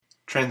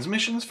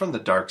Transmissions from the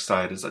Dark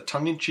Side is a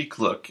tongue-in-cheek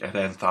look at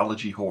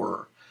anthology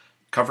horror,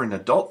 covering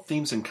adult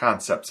themes and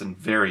concepts in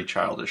very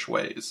childish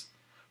ways.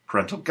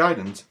 Parental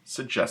guidance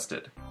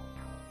suggested.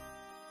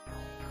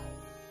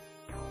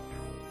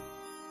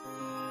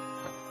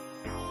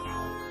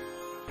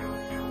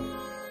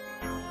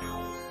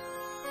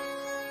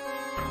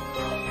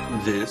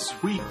 This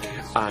week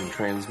on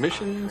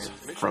Transmissions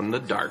from the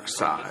Dark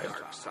Side.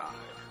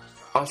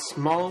 A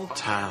small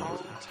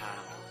town.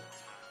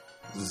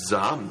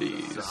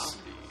 Zombies.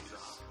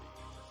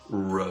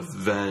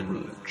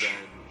 Revenge.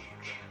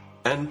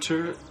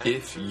 Enter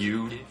if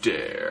you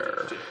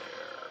dare.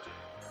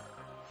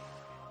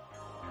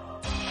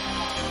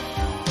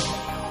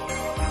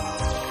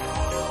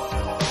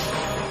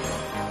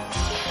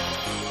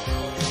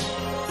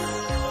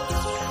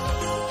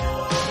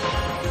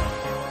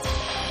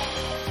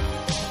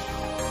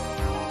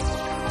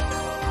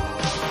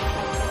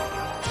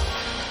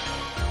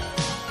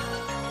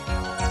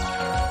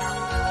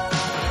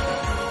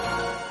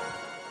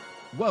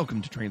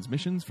 Welcome to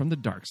Transmissions from the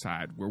Dark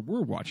Side, where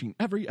we're watching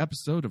every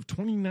episode of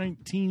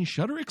 2019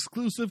 Shudder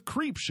exclusive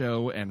Creep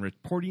Show and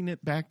reporting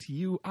it back to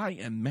you. I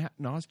am Matt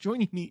Noss.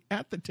 Joining me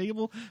at the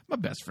table, my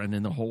best friend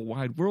in the whole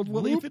wide world,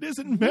 Willie, if it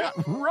isn't Matt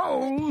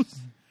Rose.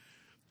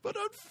 But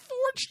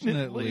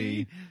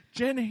unfortunately,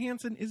 Jen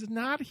Hansen is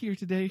not here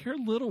today. Her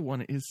little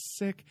one is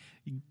sick.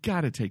 You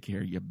got to take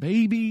care of your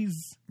babies.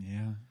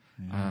 Yeah.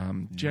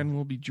 Jen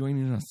will be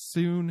joining us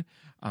soon.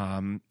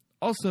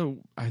 Also,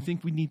 I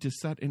think we need to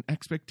set an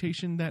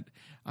expectation that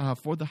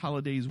for the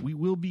holidays, we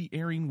will be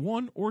airing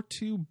one or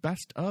two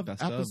best of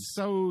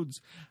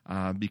episodes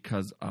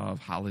because of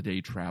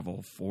holiday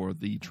travel for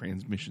the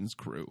Transmissions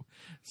crew.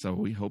 So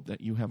we hope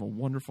that you have a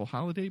wonderful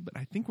holiday, but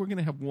I think we're going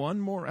to have one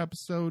more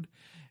episode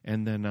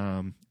and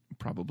then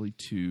probably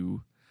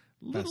two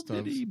little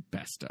bitty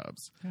best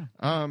ofs.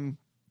 Yeah.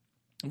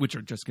 Which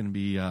are just going to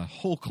be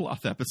whole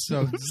cloth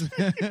episodes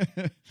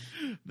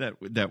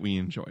that we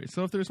enjoy.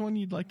 So if there's one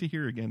you'd like to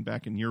hear again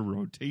back in your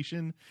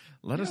rotation,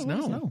 let us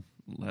know.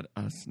 Let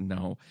us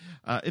know.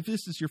 If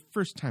this is your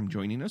first time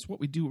joining us, what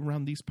we do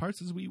around these parts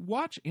is we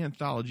watch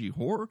anthology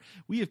horror.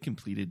 We have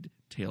completed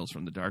Tales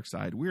from the Dark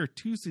Side. We are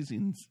 2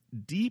 seasons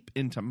deep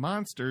into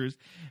Monsters,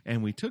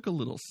 and we took a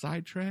little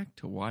sidetrack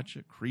to watch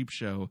a Creep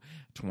Show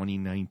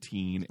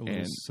 2019.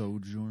 And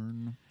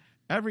Sojourn.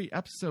 Every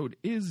episode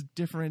is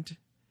different.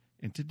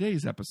 And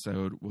today's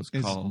episode was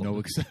called No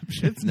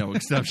Exception. It's No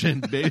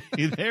Exception, baby.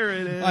 There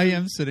it is. I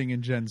am sitting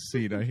in Jen's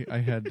seat. I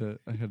had to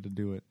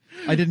do it.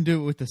 I didn't do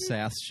it with the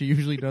sass she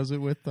usually does it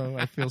with, though.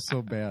 I feel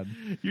so bad.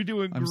 You're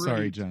doing great. I'm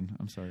sorry, Jen.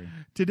 I'm sorry.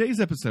 Today's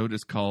episode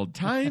is called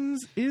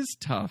Times is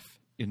Tough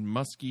in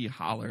Muskie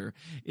Holler.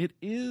 It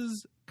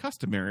is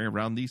customary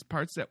around these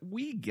parts that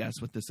we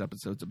guess what this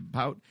episode's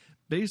about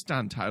based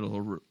on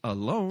title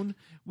alone.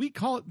 We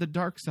call it the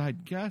Dark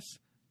Side Guess.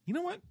 You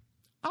know what?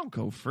 I'll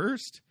go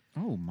first.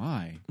 Oh,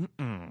 my.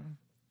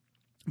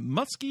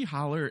 Muskie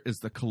Holler is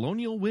the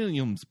colonial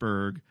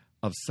Williamsburg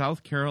of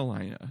South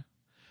Carolina,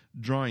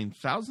 drawing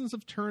thousands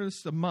of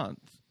tourists a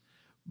month.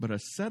 But a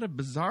set of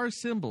bizarre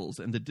symbols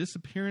and the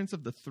disappearance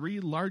of the 3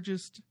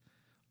 longest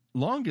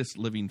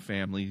living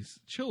families'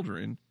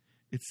 children,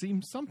 it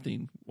seems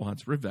something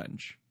wants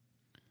revenge.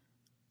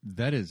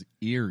 That is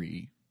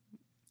eerie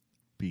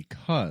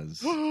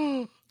because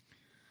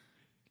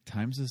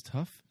Times is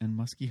Tough and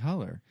Muskie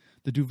Holler.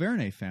 The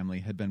Duvernay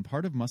family had been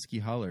part of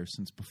Muskie Holler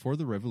since before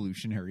the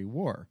Revolutionary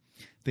War.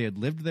 They had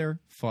lived there,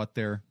 fought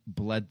there,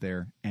 bled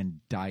there,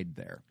 and died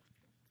there.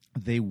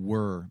 They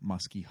were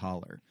Muskie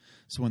Holler.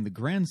 So when the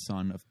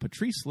grandson of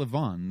Patrice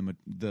Levon,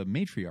 the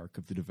matriarch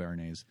of the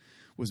Duvernays,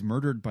 was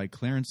murdered by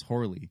Clarence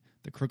Horley,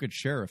 the crooked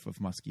sheriff of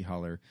Muskie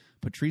Holler,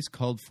 Patrice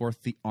called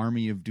forth the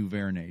army of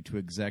Duvernay to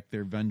exact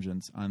their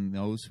vengeance on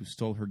those who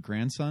stole her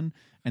grandson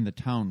and the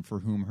town for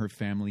whom her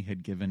family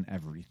had given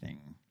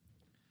everything.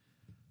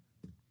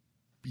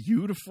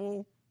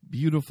 Beautiful,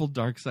 beautiful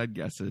Dark Side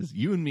guesses.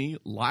 You and me,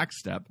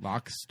 lockstep.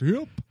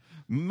 Lockstep?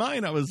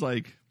 Mine, I was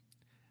like,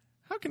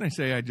 how can I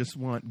say I just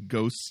want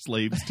ghost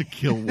slaves to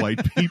kill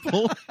white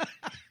people?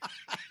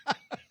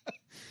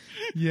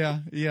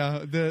 Yeah.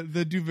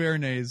 The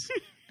Duvernays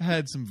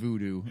had some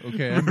voodoo,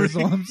 okay? That's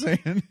all I'm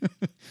saying.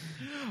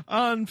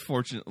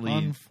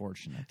 Unfortunately.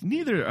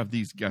 Neither of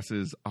these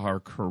guesses are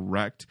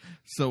correct.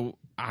 So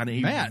on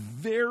a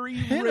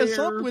hit us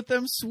up with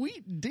them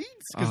sweet deets,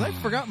 because I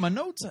forgot my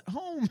notes at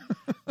home.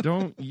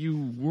 Don't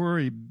you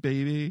worry,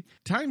 baby.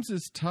 Times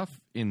is tough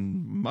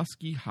in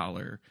Muskie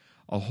Holler.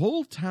 A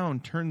whole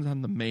town turns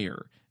on the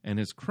mayor and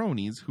his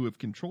cronies who have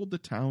controlled the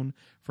town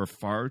for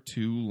far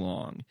too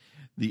long.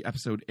 The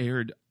episode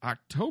aired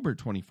October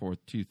 24th,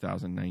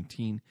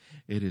 2019.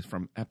 It is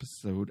from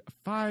episode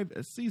 5,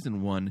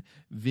 season 1,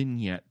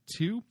 vignette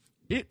 2.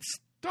 It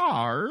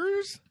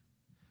stars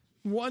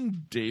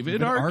one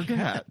David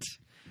Arquette.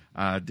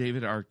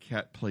 David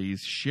Arquette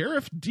plays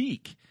Sheriff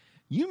Deke.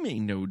 You may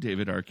know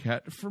David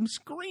Arquette from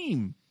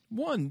Scream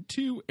 1,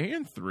 2,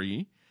 and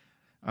 3.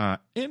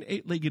 And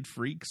Eight-Legged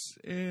Freaks.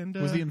 And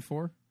was he in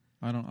 4?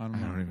 I don't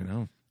even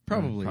know.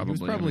 Probably. He was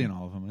Probably, probably I in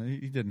all of them.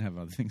 He didn't have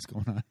other things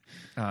going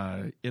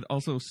on. It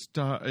also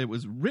it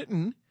was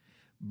written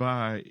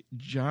by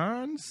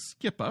John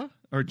Skip. I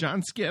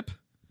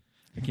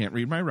can't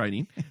read my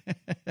writing.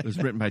 It was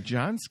written by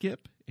John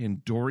Skip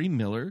and Dory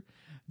Miller.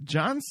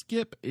 John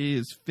Skip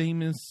is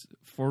famous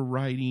for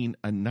writing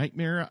A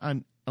Nightmare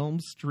on Elm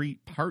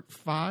Street Part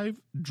 5,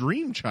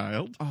 Dream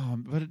Child. Oh,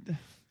 but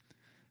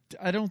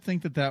I don't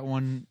think that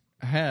one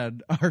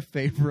had our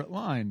favorite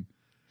line.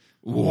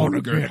 Wanna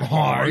get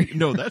high?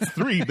 No, that's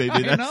 3,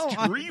 baby. That's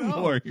I Dream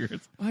know.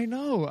 Warriors. I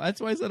know. That's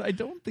why I said I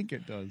don't think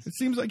it does. It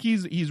seems like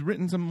he's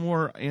written some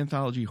more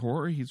anthology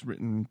horror. He's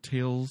written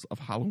Tales of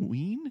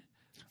Halloween.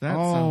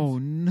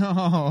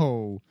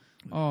 No.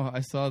 Oh, I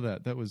saw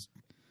that.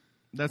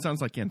 That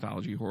sounds like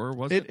anthology horror,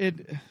 wasn't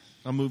it?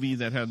 A movie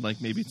that had like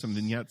maybe some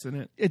vignettes in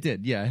it. It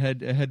did, yeah.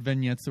 It had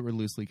vignettes that were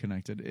loosely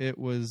connected. It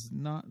was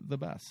not the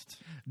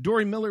best.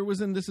 Dory Miller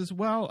was in this as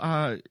well.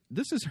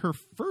 This is her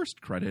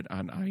first credit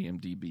on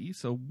IMDb,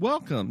 so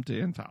welcome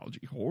to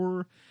Anthology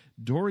Horror,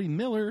 Dory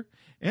Miller.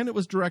 And it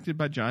was directed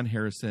by John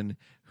Harrison,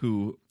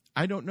 who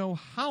I don't know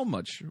how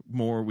much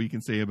more we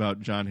can say about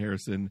John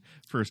Harrison,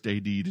 first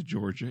AD to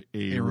George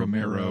A.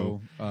 Romero.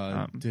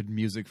 Did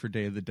music for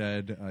Day of the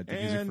Dead, did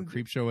music for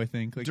Creepshow, I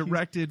think. Like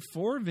directed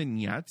 4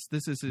 vignettes.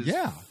 This is his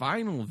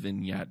final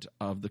vignette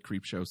of the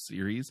Creepshow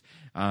series.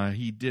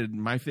 He did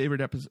my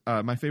favorite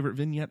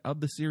vignette of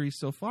the series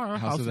so far,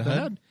 House of the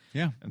Head.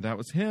 Yeah. And that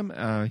was him.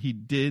 He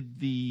did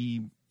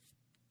the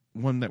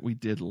one that we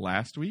did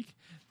last week,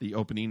 the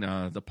opening,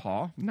 The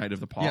Paw, Night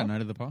of the Paw. Yeah,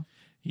 Night of the Paw.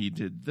 He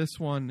did this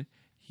one.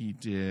 He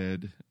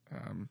did,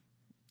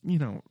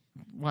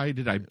 why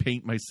did I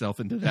paint myself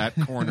into that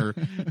corner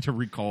to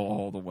recall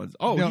all the ones?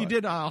 Oh, no. He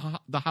did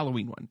the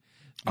Halloween one.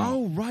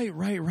 Oh, right.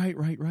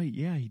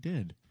 Yeah, he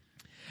did.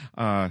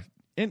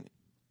 And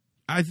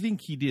I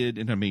think he did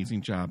an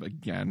amazing job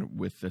again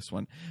with this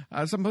one.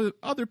 Some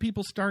other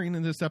people starring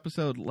in this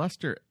episode,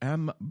 Lester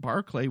M.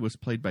 Barclay was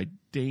played by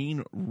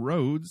Dane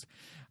Rhodes.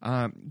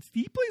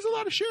 He plays a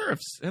lot of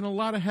sheriffs and a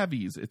lot of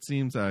heavies. It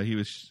seems he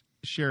was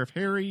Sheriff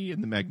Harry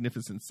in the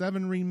Magnificent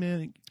Seven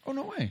remake. Oh,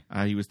 no way.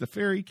 He was the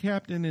ferry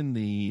captain in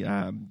the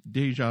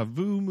Deja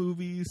Vu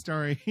movie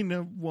starring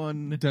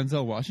one...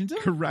 Denzel Washington?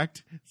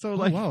 Correct. So,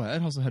 wow,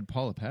 that also had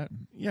Paula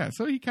Patton. Yeah,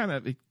 so he kind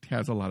of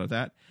has a lot of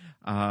that.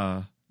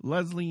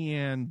 Leslie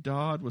Ann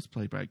Dodd was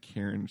played by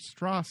Karen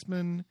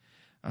Strassman.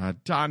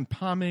 Don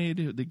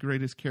Pomade, the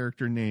greatest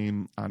character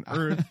name on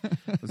earth,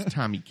 was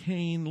Tommy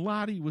Kane.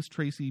 Lottie was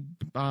Tracy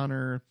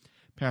Bonner.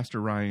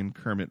 Pastor Ryan,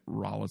 Kermit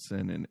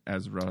Rollison, and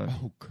Ezra.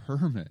 Oh,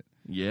 Kermit.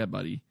 Yeah,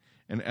 buddy.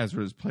 And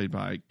Ezra is played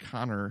by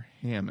Connor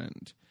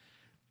Hammond.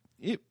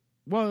 It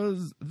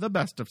was the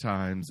best of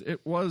times.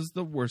 It was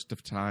the worst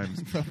of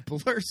times. The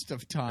blurst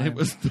of times. It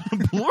was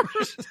the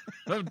blurst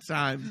of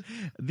times.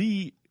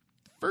 The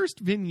first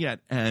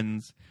vignette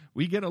ends.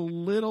 We get a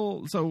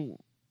little... So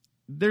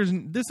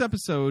this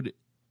episode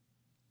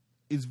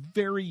is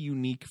very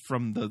unique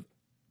from the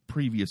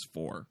previous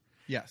 4.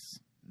 Yes.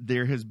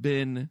 There has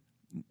been...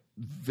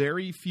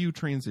 very few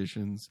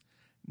transitions,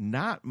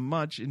 not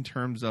much in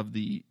terms of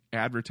the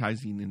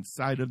advertising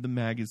inside of the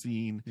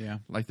magazine,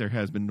 like there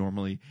has been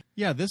normally.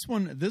 Yeah, this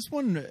one,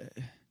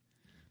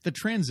 the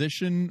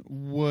transition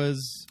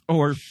was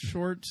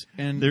short,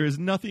 and there is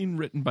nothing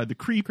written by the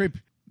creep.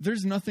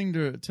 There's nothing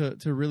to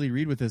really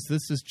read with this.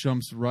 This just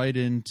jumps right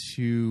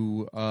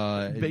into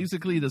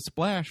basically the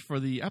splash for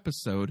the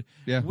episode,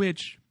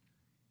 which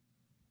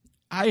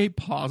I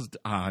paused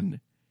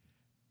on.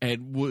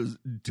 And was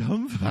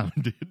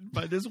dumbfounded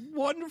by this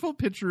wonderful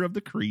picture of the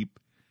creep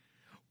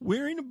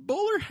wearing a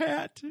bowler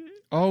hat.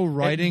 Oh,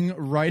 riding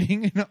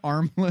an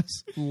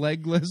armless,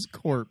 legless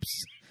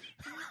corpse.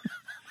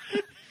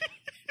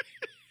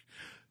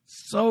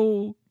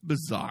 So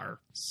bizarre.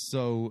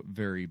 So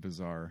very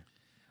bizarre.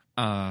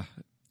 And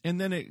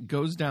then it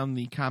goes down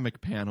the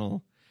comic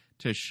panel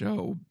to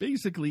show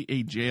basically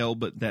a jail,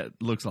 but that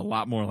looks a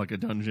lot more like a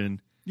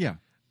dungeon. Yeah.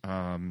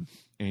 And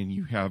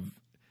you have...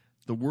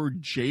 the word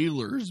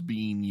jailers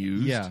being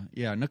used.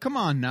 Yeah. Now, come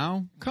on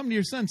now. Come to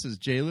your senses,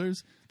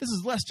 jailers. This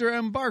is Lester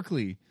M.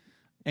 Barclay.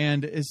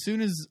 And as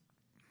soon as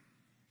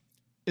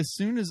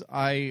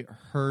I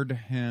heard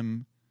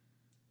him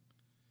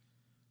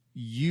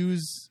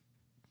use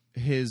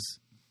his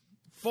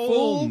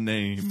full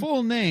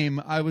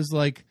name, I was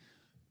like,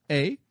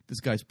 A, this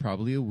guy's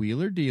probably a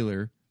wheeler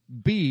dealer.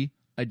 B,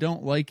 I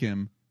don't like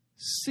him.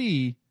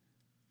 C,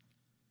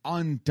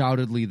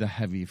 undoubtedly the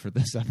heavy for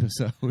this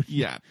episode.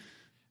 Yeah.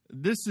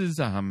 This is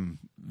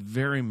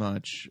very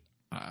much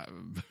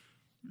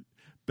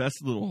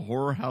best little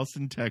horror house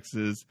in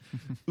Texas.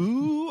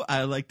 Ooh,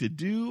 I like to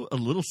do a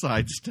little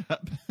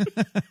sidestep.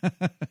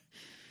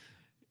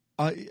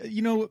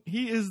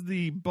 He is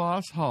the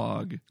boss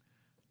hog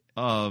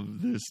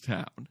of this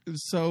town.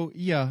 So,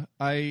 yeah,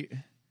 By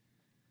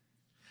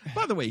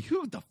the way,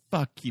 who the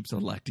fuck keeps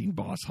electing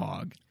boss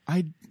hog?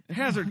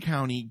 Hazard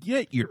County,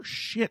 get your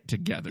shit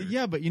together.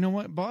 Yeah, but you know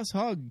what? Boss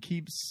Hog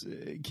keeps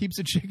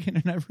a chicken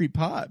in every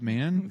pot,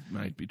 man.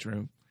 Might be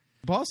true.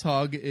 Boss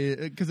Hog,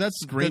 because that's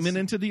Screaming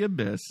into the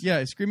abyss.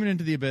 Yeah, screaming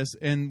into the abyss,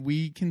 and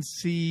we can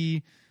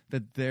see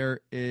that there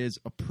is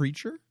a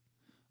preacher,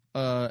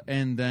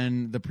 and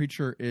then the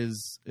preacher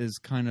is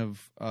kind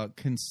of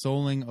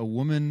consoling a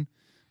woman,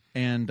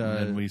 and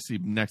then we see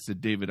next to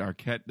David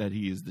Arquette that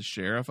he is the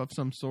sheriff of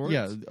some sort.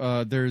 Yeah,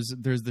 there's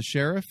the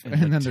sheriff,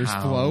 and then there's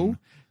Flo,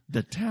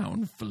 the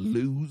town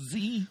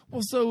floozy.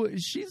 Well, so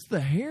she's the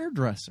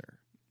hairdresser.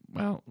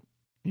 Well,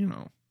 you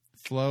know.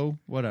 Flo,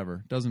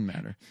 whatever, doesn't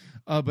matter.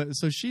 But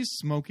so she's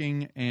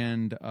smoking,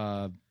 and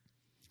I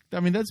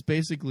mean that's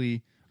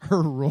basically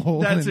her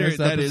role. That is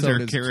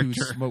her character.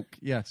 To smoke.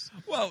 Yes.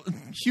 Well,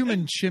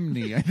 human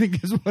chimney, I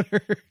think, is what her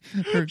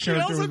character. She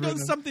also was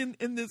does something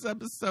in this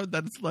episode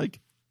that's like,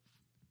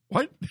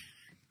 what?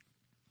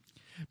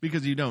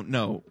 Because you don't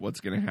know what's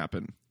going to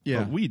happen.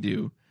 Yeah, but we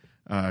do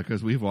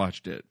because we've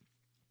watched it.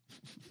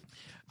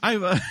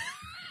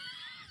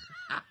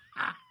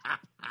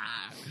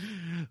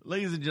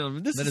 Ladies and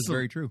gentlemen, that is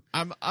very true.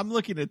 I'm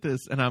looking at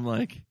this and I'm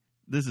like,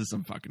 this is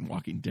some fucking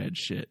Walking Dead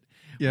shit.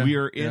 Yeah, we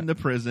are in the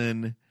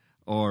prison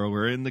or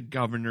we're in the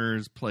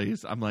governor's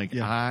place. I'm like,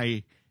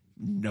 I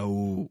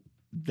know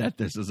that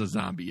this is a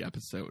zombie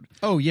episode.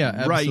 Oh yeah,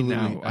 absolutely.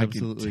 Right now,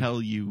 absolutely. I can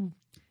tell you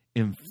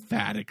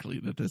emphatically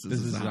that this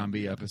is a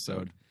zombie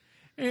episode.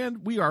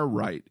 And we are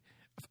right.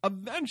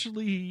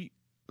 Eventually,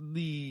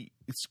 the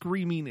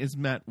screaming is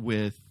met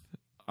with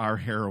our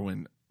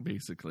heroine,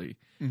 basically.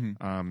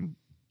 Mm-hmm.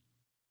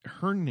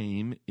 Her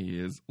name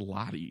is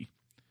Lottie.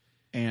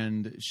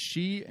 And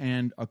she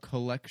and a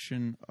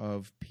collection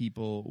of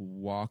people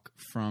walk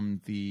from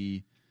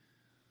the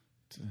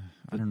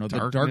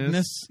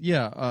darkness.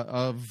 Yeah,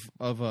 of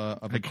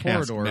a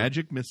corridor.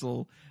 Magic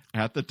missile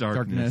at the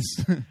darkness.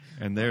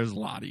 And there's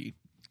Lottie.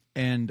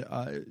 And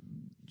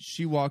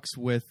she walks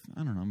with,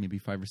 I don't know, maybe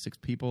 5 or 6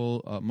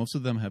 people. Most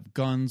of them have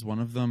guns. One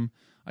of them,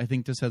 I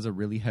think, just has a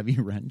really heavy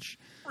wrench.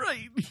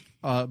 Right.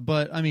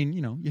 But I mean,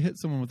 you hit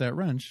someone with that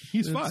wrench,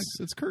 he's fucked.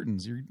 It's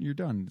curtains. You're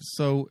done.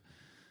 So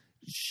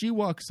she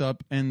walks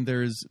up, and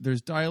there's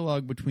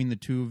dialogue between the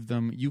two of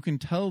them. You can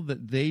tell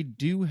that they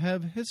do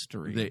have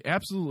history. They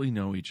absolutely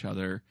know each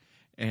other,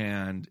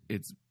 and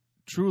it's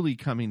truly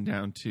coming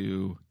down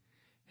to,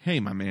 hey,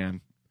 my man,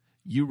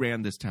 you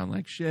ran this town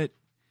like shit.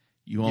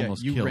 You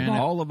almost killed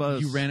all of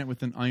us. You ran it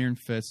with an iron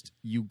fist.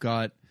 You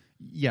got,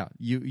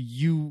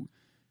 you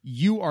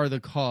are the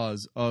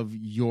cause of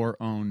your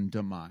own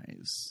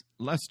demise.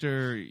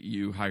 Lester,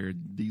 you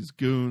hired these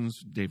goons,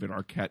 David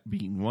Arquette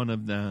being one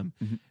of them.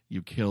 Mm-hmm.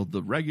 You killed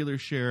the regular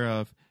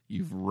sheriff.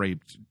 You've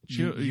raped.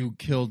 You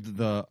killed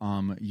the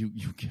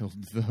you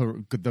killed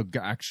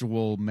the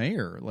actual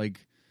mayor.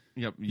 Like,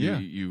 yep.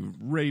 You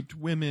raped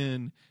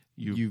women.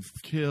 You've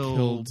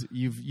killed.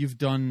 You've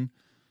done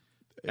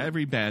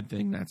every bad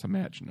thing that's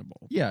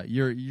imaginable. Yeah,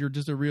 you're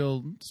just a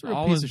real sort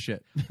of piece of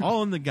shit.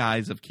 All in the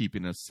guise of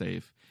keeping us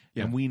safe.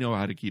 Yeah. And we know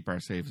how to keep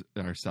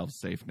ourselves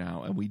safe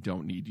now, and we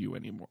don't need you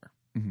anymore.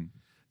 Mm-hmm.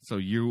 So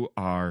you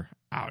are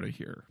out of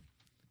here.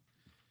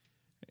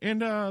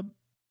 And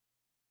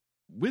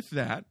with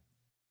that,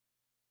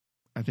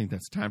 I think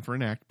that's time for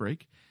an act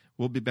break.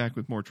 We'll be back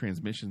with more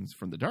transmissions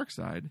from the dark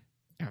side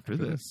after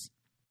this.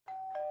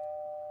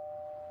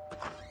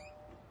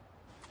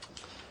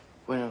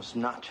 Buenos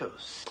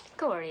nachos.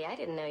 Corey, I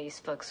didn't know you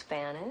spoke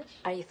Spanish.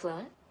 Are you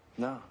fluent?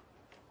 No.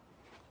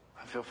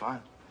 I feel fine.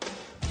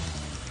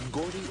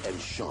 Gordy and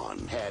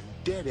Sean had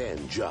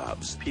dead-end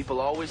jobs.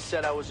 People always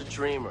said I was a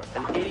dreamer,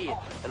 an idiot,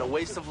 and a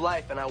waste of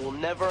life, and I will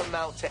never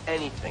amount to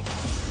anything.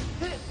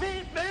 Hit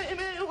me,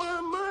 baby,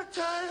 one more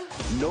time.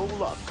 No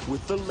luck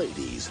with the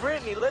ladies.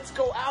 Brittany, let's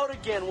go out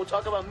again. We'll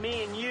talk about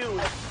me and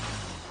you.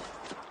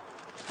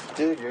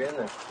 Dude, you're in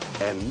there.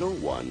 And no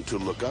one to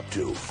look up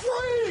to.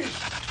 Freeze!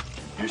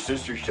 Your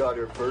sister shot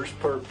her first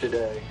perp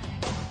today.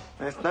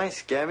 That's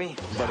nice, Gabby.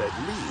 But at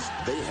least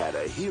they had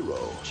a hero.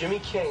 Jimmy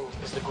King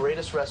is the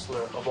greatest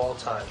wrestler of all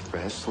time.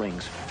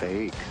 Wrestling's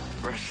fake.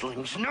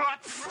 Wrestling's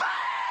not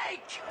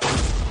fake!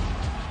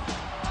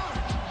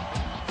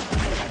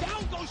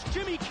 Down goes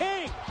Jimmy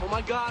King! Oh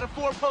my God, a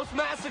 4-post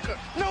massacre!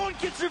 No one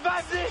can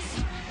survive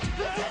this!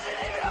 This isn't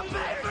even a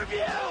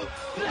pay-per-view!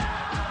 Damn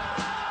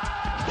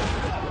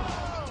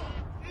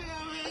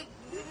it!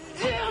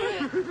 Damn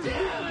it!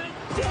 Damn it!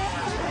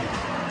 Damn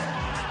it!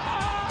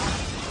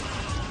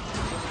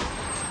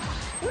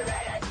 We made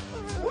it!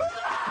 We're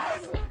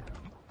alive!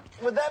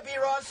 Would that be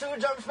raw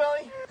sewage I'm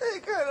smelling? I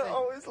kind of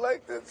always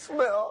like that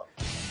smell.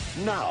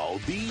 Now,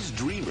 these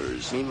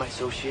dreamers... Me and my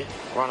associate,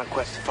 we're on a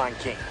quest to find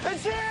King.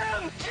 It's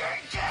him!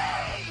 King!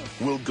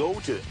 ...will go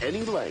to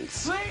any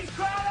lengths... Please,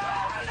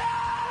 crowd!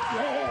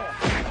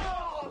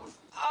 Oh,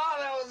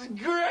 that was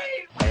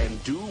great!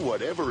 ...and do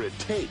whatever it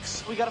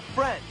takes... We got a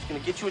friend. He's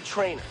gonna get you a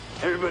trainer.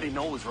 Everybody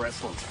knows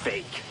wrestling's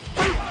fake.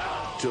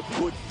 ...to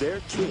put their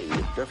king...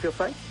 Do I feel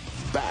fine?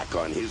 ...back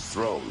on his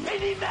throne.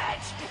 Any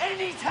match,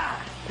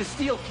 anytime. The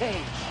steel cage.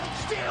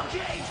 Steel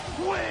cage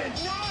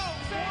wins. No,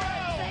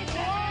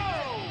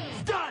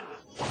 it's done.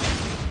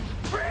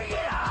 Bring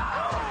it on.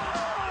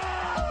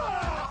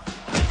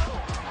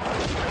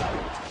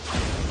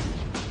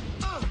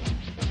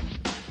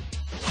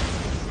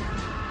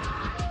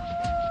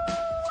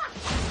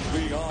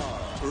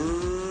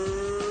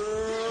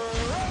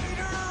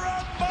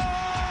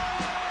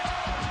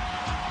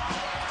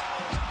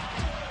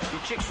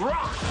 chicks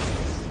rock.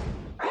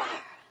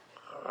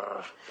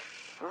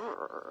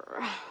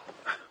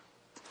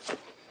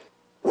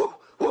 Woof,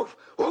 woof,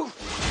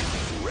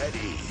 woof.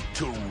 Ready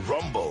to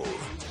rumble.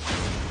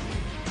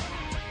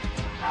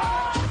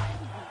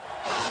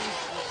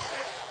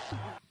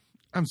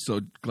 I'm so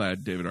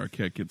glad David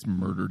Arquette gets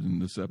murdered in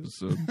this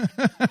episode.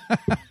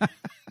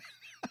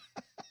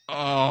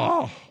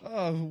 Welcome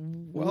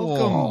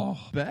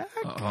back.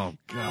 Oh,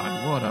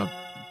 God. What a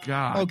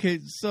God. Okay,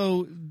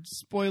 so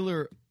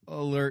spoiler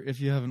alert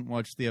if you haven't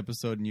watched the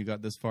episode and you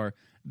got this far.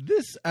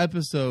 This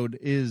episode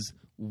is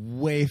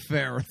way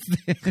fairer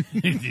thin.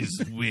 It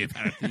is way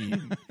better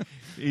thin.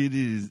 It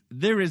is.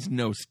 There is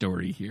no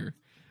story here.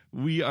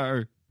 We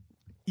are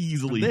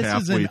easily This halfway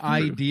is an through.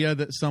 idea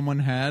that someone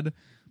had,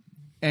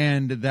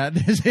 and that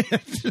is it.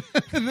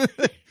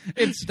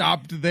 It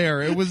stopped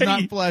there. It was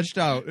not fleshed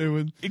out. It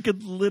was It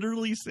could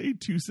literally say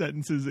 2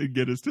 sentences and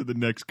get us to the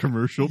next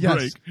commercial yes,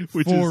 break.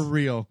 Which for is,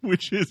 real.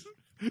 Which is,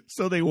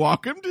 so they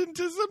walk him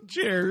into some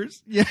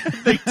chairs. Yeah,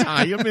 They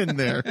tie him in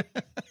there.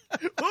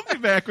 We'll be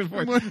back with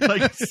more.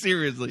 Like,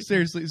 seriously.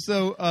 seriously.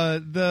 So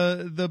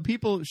the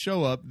people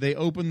show up. They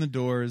open the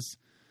doors.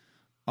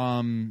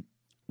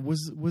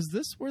 Was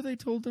this where they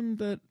told him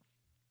that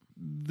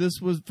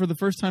this was for the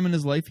first time in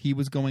his life he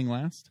was going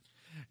last?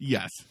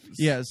 Yes.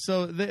 Yeah.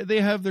 So they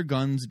have their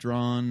guns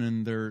drawn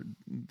and their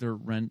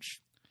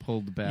wrench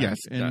pulled back. Yes.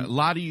 And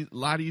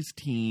Lottie's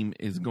team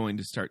is going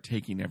to start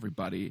taking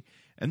everybody.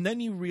 And then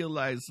you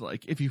realize,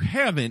 like, if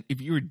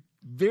you're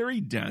very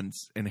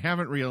dense and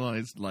haven't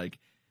realized, like,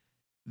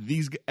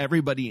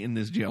 everybody in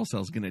this jail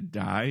cell is going to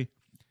die,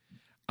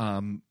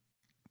 the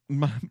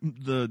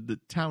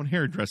town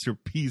hairdresser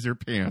pees her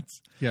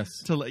pants yes,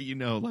 to let you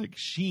know, like,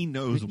 she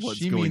knows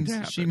what's going to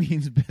happen. She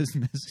means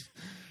business.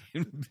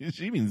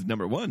 She means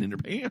number one in her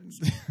pants.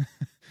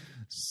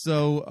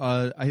 So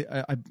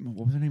I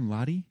what was her name?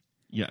 Lottie.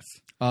 Yes.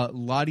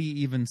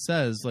 Lottie even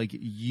says, like,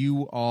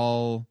 you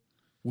all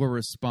were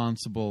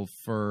responsible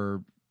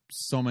for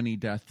so many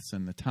deaths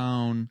in the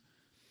town.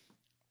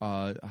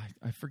 I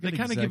forget. They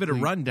kind of give it a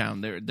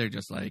rundown. They're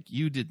just like,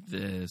 you did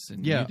this,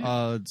 and yeah.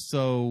 you did.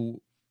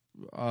 So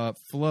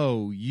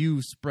Flo,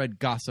 you spread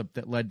gossip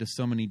that led to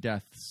so many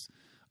deaths.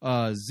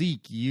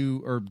 Zeke,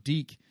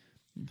 Deke,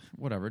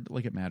 whatever,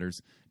 like it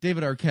matters.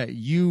 David Arquette,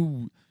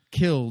 you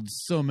killed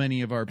so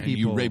many of our And people.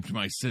 you raped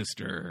my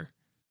sister.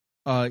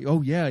 Yeah.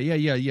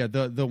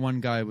 The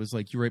one guy was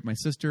like, you raped my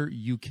sister,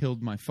 you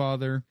killed my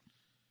father.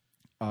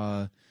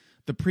 The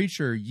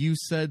preacher, you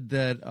said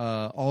that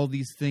all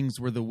these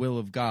things were the will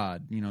of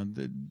God. You know,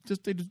 they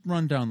just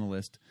run down the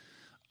list.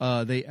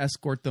 They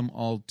escort them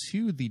all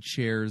to the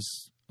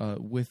chairs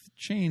with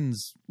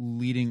chains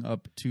leading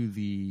up to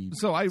the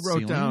So I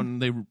wrote ceiling.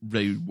 down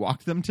they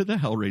walked them to the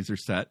Hellraiser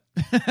set.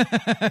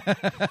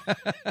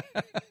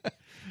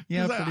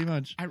 Yeah, 'Cause pretty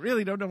much. I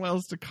really don't know what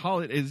else to call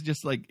it. It's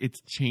just like,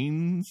 it's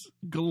chains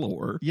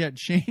galore. Yeah,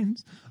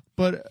 chains.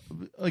 But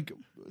like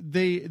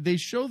they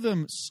show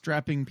them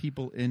strapping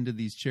people into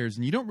these chairs,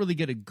 and you don't really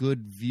get a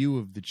good view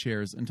of the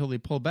chairs until they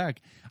pull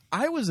back.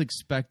 I was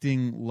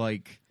expecting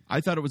like I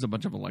thought it was a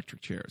bunch of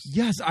electric chairs.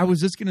 yes, I was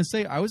just gonna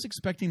say I was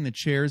expecting the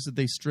chairs that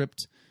they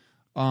stripped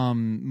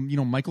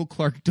Michael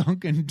Clark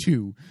Duncan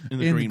to In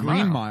the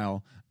Green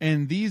Mile.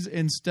 And these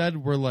instead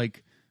were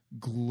like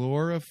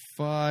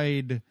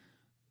glorified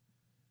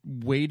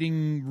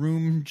waiting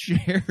room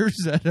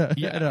chairs at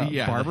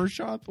a barber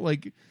shop.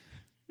 Like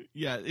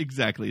Yeah,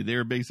 exactly.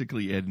 They're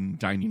basically in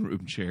dining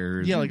room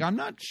chairs. yeah, and like I'm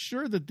not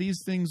sure that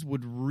these things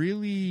would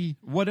really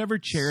whatever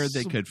chair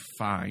they could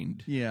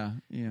find. yeah.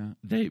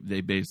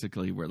 They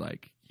basically were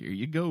like, here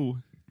you go.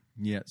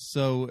 Yeah,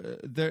 so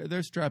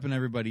they're strapping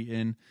everybody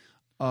in.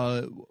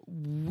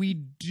 We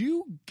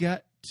do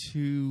get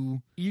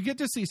to You get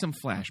to see some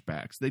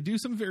flashbacks. They do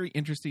some very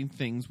interesting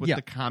things with Yeah.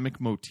 the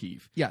comic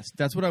motif. yes,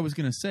 that's what I was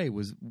going to say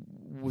was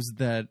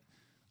that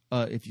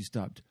if you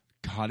stopped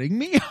cutting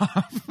me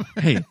off,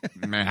 Hey,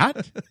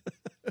 Matt,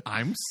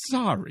 I'm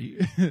sorry.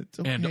 it's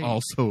okay. And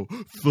also,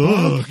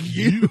 fuck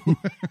you.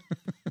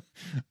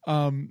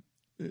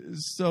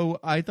 So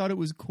I thought it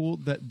was cool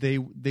that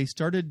they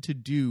started to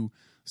do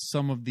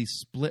some of the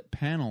split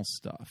panel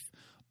stuff.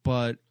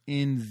 But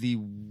in the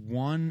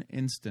one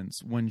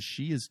instance when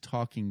she is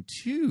talking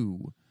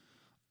to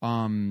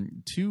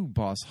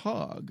Boss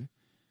Hogg,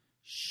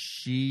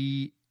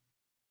 she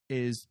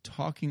is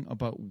talking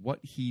about what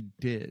he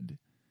did.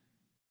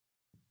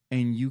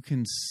 And you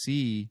can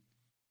see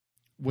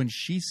when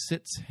she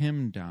sits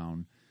him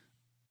down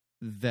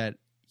that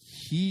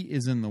he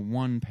is in the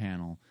one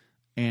panel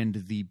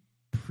and the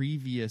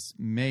previous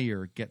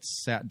mayor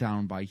gets sat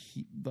down by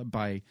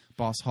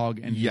Boss Hogg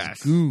and his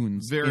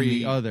goons very in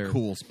the other.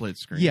 cool split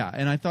screen. Yeah,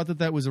 and I thought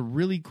that was a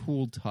really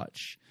cool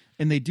touch.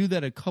 And they do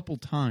that a couple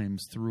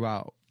times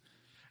throughout.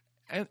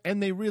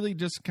 And they really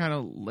just kind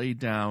of lay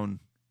down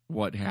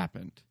what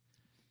happened.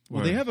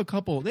 Well, they have a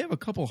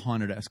couple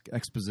haunted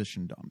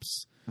exposition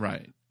dumps.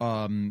 Right.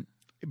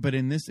 But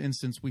in this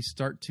instance, we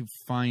start to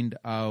find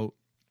out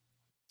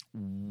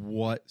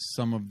what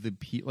some of the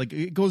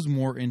it goes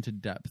more into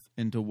depth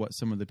into what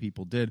some of the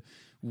people did.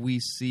 We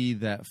see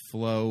that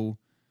Flo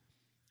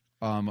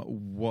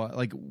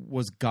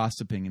was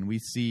gossiping, and we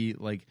see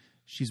like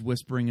she's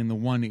whispering in the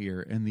one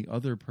ear and the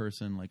other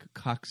person like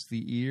cocks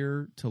the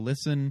ear to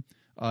listen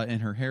in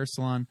her hair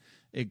salon.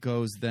 It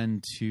goes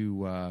then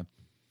to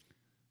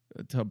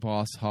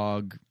Boss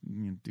Hogg,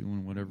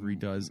 doing whatever he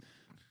does.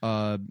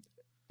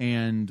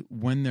 And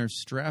when they're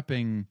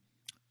strapping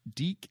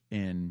Deke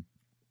in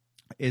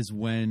is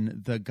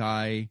when the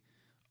guy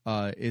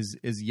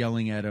is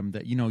yelling at him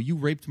that, you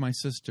raped my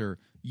sister.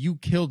 You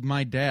killed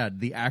my dad,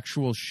 the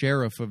actual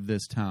sheriff of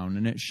this town.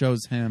 And it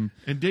shows him.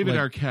 And David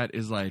Arquette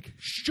is like,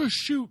 just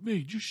shoot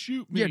me. Just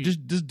shoot me. Yeah,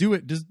 just do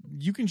it.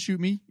 You can shoot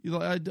me.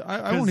 I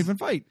won't even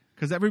fight.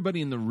 Because everybody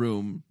in the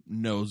room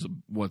knows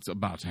what's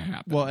about to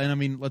happen. Well, and I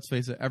mean, let's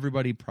face it,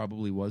 everybody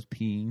probably was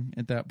peeing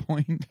at that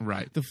point.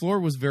 Right. The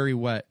floor was very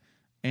wet,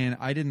 and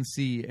I didn't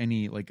see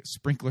any like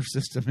sprinkler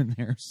system in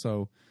there.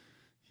 So,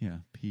 yeah,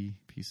 P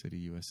City,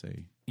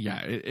 USA.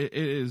 Yeah, it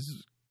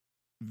is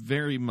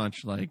very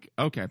much like,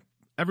 okay,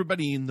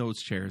 everybody in those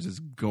chairs is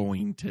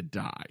going to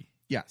die.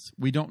 Yes.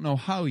 We don't know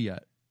how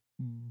yet,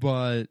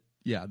 but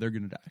yeah, they're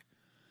going to die.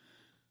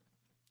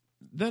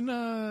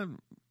 Then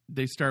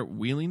they start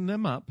wheeling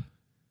them up.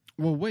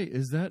 Well, wait,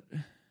 is that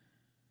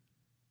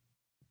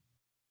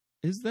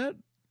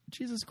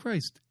Jesus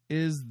Christ?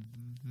 Is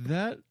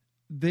that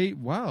they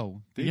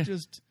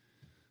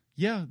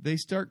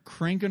start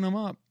cranking them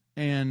up,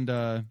 and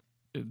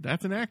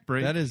that's an act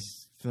break. That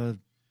is the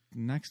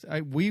next.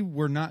 We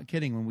were not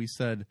kidding when we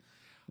said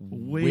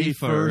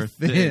wafer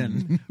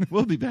thin.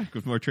 We'll be back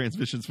with more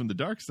transmissions from the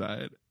dark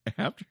side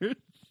after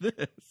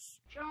this.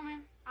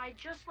 Gentlemen, I'd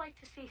just like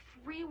to say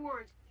 3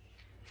 words.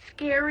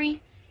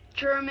 Scary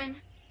German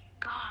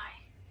guy.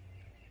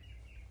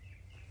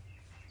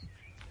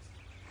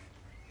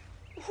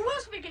 Who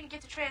else are we going to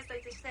get to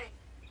translate this thing?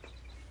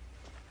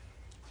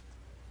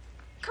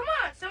 Come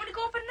on, somebody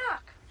go up and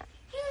knock.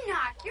 You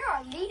knock, you're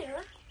our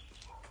leader.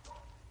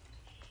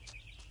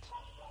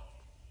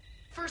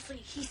 Firstly,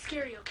 he's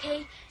scary,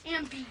 okay?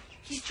 And B,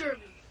 he's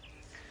German.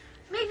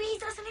 Maybe he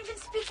doesn't even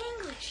speak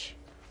English.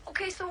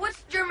 Okay, so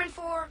what's German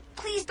for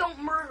please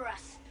don't murder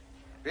us?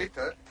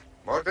 Bitte,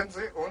 morden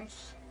Sie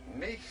uns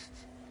nicht.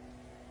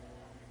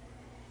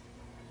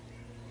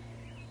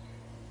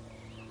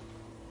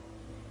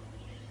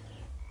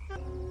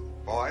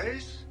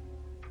 Boys,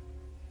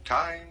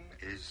 time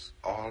is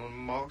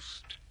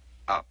almost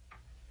up.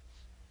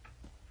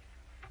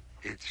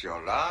 It's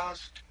your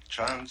last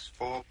chance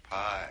for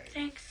pie.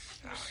 Thanks,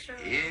 Now, Mr.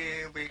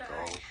 here we go.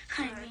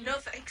 No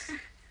thanks.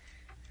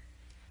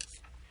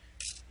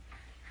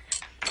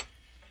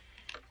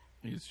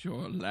 It's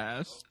your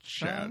last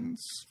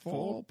chance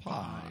for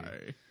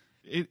pie.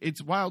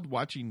 It's wild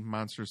watching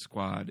Monster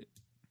Squad.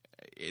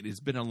 It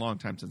has been a long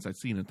time since I've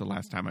seen it. The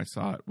last time I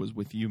saw it was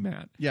with you,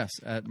 Matt. Yes,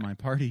 at my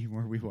party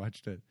where we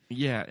watched it.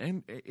 Yeah,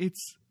 and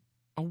it's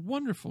a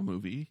wonderful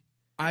movie.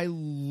 I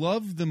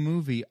love the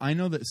movie. I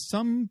know that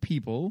some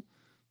people,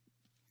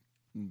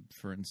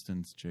 for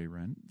instance, Jay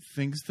Rent,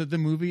 thinks that the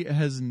movie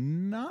has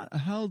not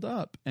held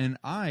up. And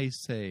I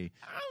say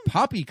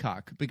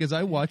poppycock because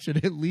I watch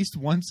it at least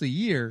once a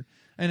year.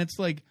 And it's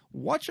like,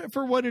 watch it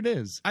for what it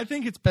is. I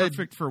think it's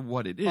perfect for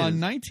what it is. A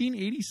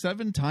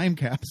 1987 time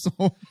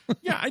capsule.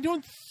 Yeah, I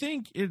don't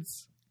think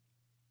it's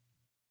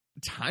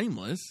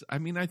timeless. I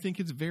mean, I think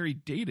it's very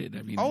dated.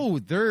 I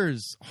mean,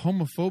 there's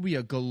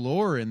homophobia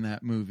galore in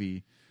that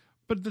movie.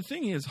 But the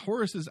thing is,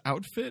 Horace's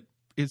outfit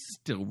is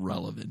still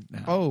relevant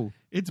now. Oh,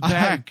 it's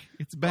back.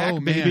 It's back,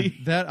 baby. Man,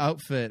 that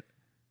outfit.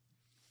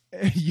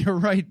 You're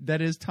right.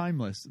 That is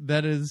timeless.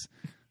 That is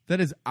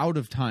out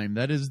of time.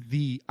 That is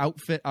the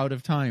outfit out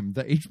of time.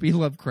 The H.P.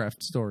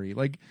 Lovecraft story.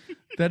 Like,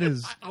 that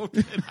is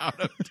outfit out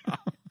of time.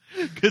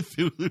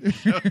 Cthulhu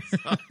shows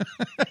up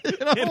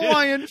in a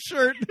Hawaiian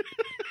shirt.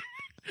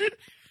 In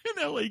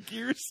LA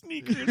Gear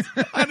sneakers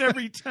on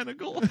every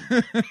tentacle.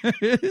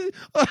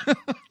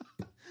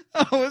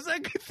 Oh, is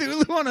that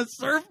Cthulhu on a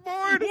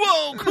surfboard?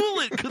 Whoa, cool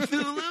it,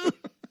 Cthulhu.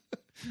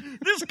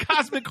 This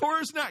cosmic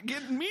horror's not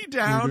getting me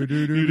down.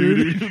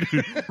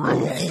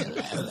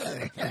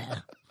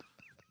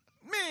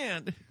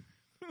 Man,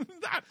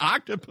 that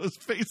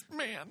octopus-faced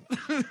man.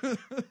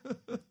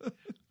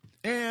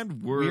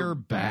 And we're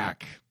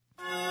back.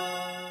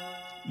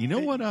 You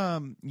know what?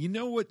 You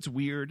know what's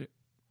weird?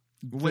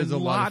 There's a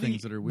lot of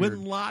things that are weird.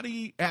 When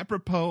Lottie,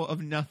 apropos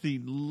of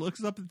nothing,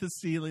 looks up at the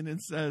ceiling and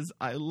says,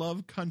 "I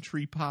love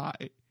country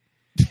pie,"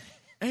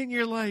 and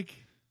you're like,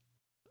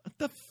 "What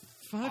the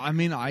fuck?" I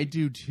mean, I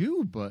do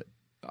too, but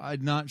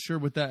I'm not sure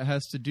what that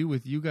has to do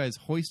with you guys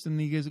hoisting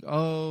the guys.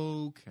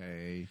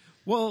 Okay.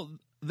 Well,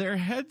 their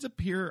heads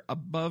appear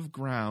above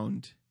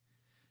ground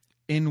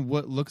in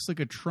what looks like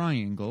a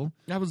triangle.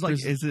 I was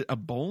like, is it a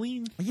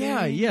bowling thing?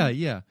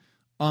 Yeah.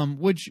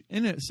 Which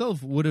in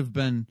itself would have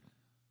been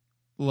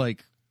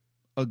like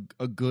a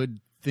good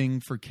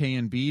thing for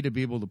K&B to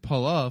be able to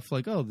pull off.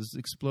 Like, oh, this is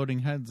exploding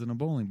heads in a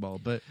bowling ball.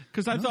 But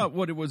because I thought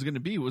what it was going to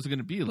be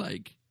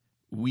like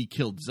we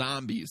killed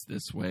zombies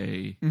this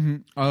way. Mm-hmm.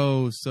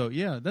 Oh, so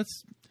yeah,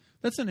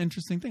 that's an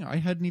interesting thing. I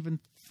hadn't even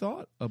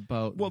thought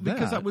about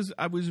because that.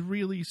 I was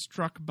really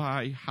struck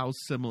by how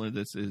similar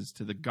this is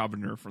to the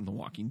governor from The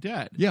Walking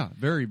Dead. Yeah,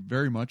 very,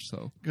 very much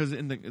so. Because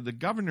in the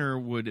governor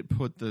would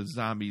put the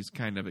zombies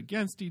kind of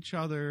against each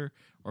other,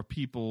 or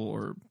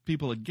people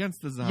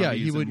against the zombies. Yeah,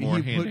 he would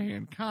more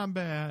hand-to-hand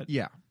combat.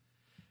 Yeah,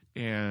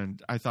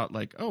 and I thought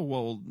like, oh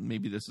well,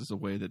 maybe this is a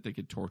way that they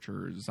could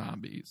torture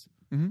zombies.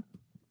 Mm-hmm.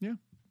 Yeah,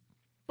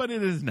 but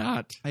it is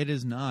not. It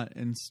is not.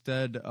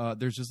 Instead,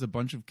 there's just a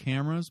bunch of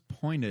cameras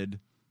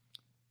pointed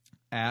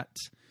at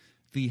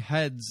the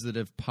heads that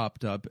have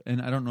popped up,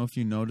 and I don't know if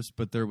you noticed,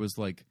 but there was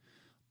like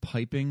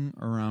piping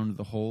around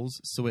the holes,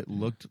 so it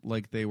looked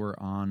like they were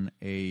on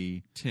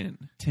a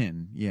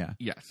tin. Yeah.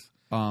 Yes.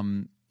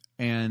 And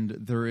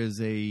there's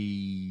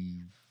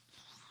an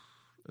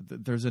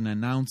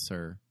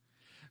announcer.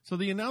 So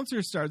the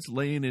announcer starts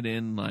laying it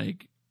in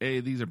like, hey,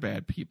 these are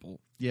bad people.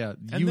 Yeah,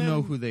 and you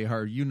know who they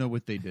are. You know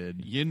what they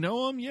did. You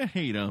know them, you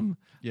hate them.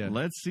 Yeah.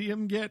 Let's see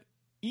them get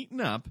eaten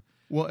up.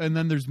 Well, and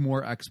then there's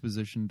more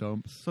exposition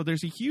dumps. So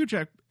there's a huge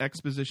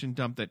exposition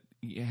dump that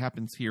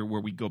happens here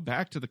where we go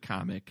back to the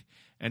comic,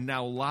 and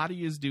now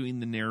Lottie is doing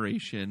the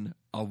narration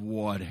of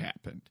what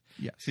happened.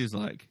 Yes. She's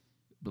like,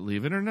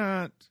 believe it or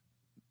not,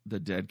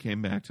 the dead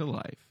came back to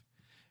life.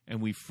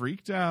 And we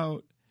freaked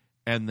out,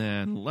 and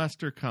then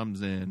Lester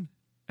comes in,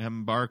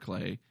 M.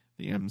 Barclay,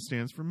 the M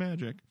stands for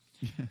magic.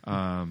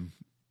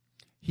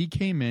 He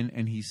came in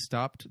and he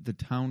stopped the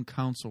town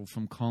council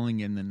from calling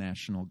in the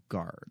National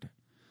Guard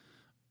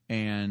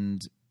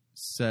and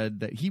said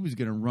that he was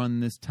going to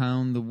run this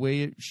town the way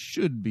it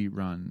should be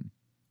run.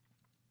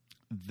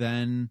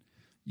 Then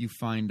you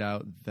find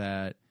out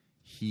that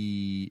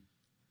he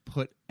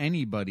put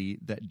anybody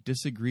that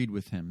disagreed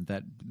with him,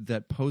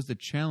 that posed a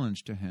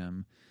challenge to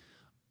him,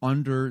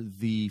 under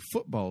the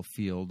football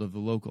field of the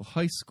local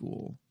high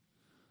school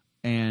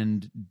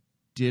and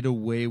did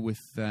away with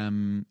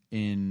them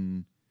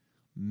in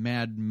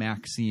Mad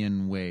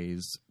Maxian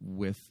ways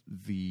with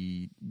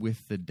the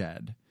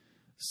dead.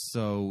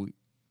 So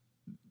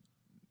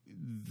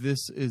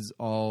this is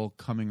all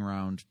coming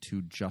around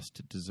to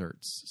just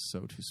desserts,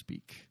 so to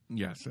speak.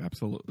 Yes,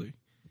 absolutely.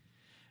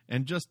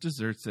 And just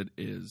desserts it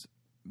is.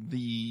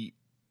 The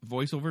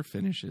voiceover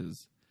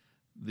finishes.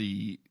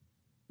 The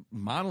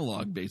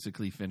monologue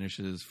basically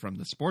finishes from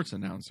the sports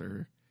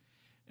announcer.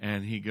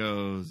 And he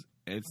goes,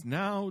 it's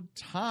now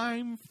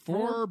time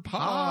for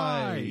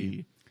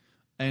pie.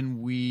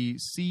 And we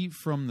see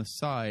from the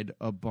side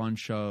a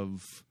bunch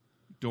of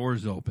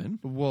doors open.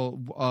 Well,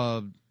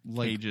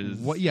 like cages.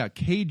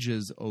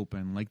 Cages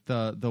open, like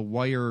the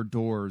wire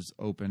doors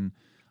open.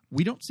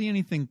 We don't see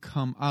anything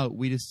come out.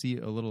 We just see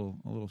a little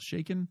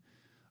shaken,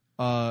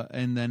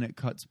 and then it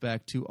cuts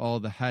back to all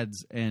the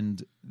heads,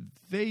 and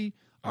they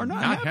are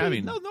not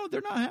happy. No,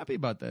 they're not happy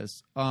about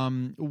this.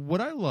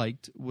 What I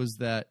liked was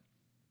that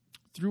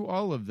through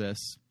all of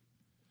this.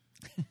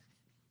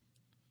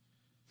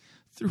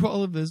 Through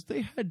all of this,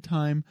 they had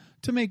time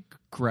to make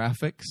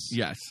graphics.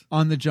 Yes.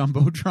 On the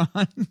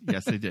Jumbotron.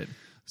 Yes, they did.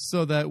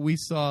 So that we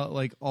saw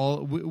like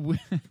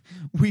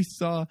we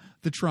saw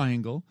the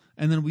triangle,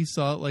 and then we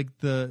saw like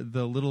the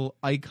little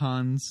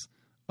icons,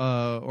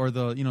 or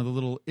the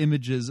little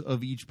images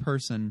of each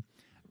person,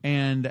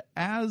 and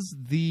as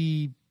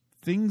the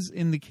things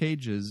in the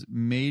cages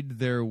made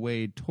their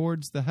way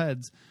towards the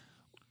heads,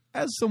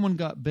 as someone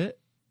got bit,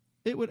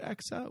 it would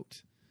X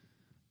out.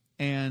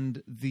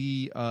 And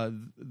the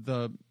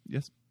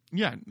yes.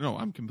 Yeah, no,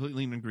 I'm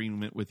completely in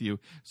agreement with you.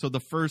 So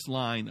the first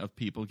line of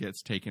people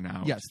gets taken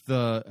out. Yes,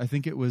 I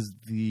think it was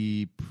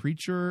the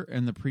preacher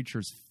and the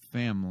preacher's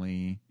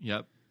family.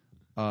 Yep.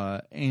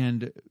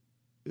 And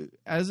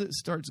as it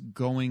starts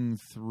going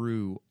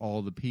through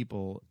all the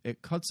people,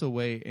 it cuts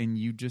away and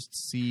you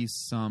just see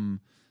some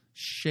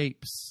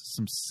shapes,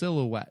 some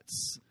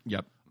silhouettes.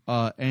 Yep.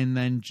 And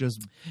then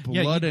just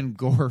blood and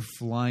gore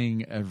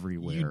flying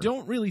everywhere. You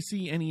don't really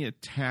see any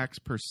attacks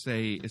per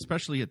se,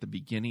 especially at the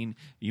beginning.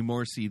 You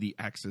more see the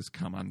X's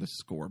come on the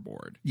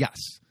scoreboard. Yes.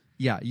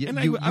 Yeah.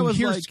 And you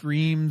hear like,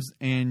 screams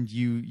and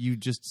you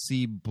just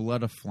see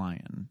blood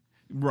a-flying.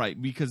 Right,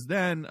 because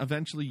then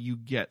eventually you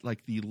get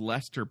like the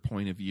Lester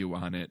point of view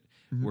on it,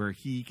 mm-hmm. where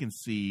he can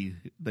see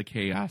the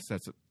chaos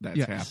that's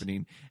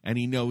happening, and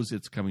he knows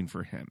it's coming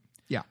for him.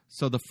 Yeah.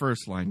 So the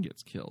first line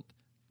gets killed.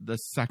 The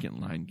second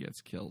line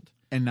gets killed.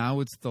 And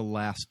now it's the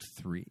last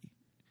three.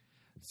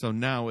 So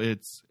now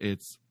it's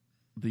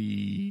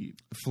the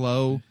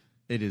Flo,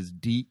 it is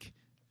Deke,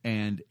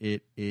 and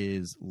it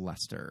is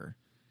Lester.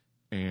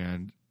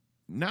 And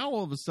now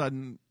all of a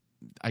sudden,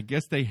 I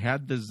guess they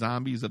had the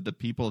zombies of the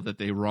people that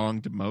they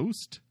wronged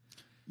most.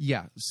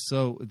 Yeah.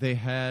 So they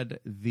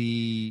had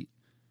the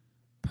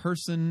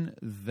person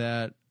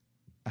that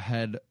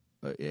had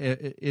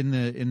in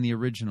the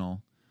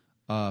original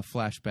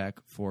flashback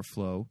for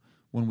Flo,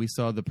 when we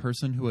saw the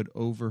person who had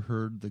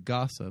overheard the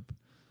gossip.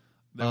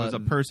 There was a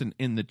person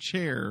in the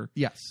chair,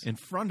 yes, in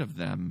front of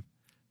them.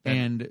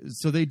 And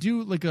so they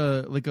do like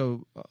a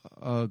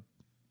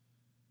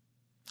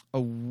I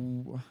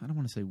don't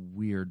want to say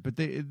weird, but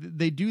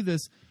they do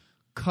this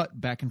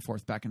cut back and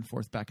forth,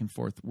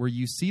 where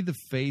you see the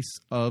face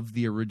of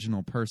the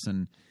original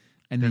person,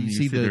 and then you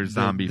see the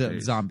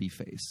zombie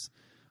face.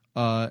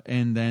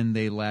 And then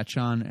they latch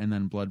on, and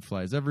then blood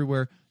flies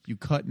everywhere. You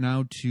cut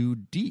now to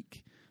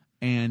Deke,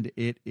 and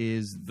it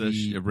is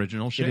the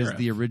original sheriff. It is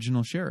the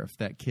original sheriff.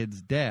 That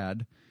kid's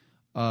dad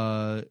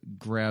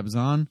grabs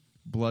on,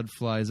 blood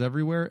flies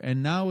everywhere,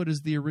 and now it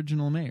is the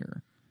original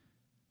mayor.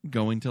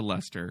 Going to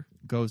Lester.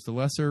 Goes to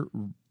Lester,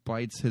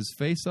 bites his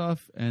face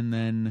off, and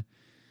then...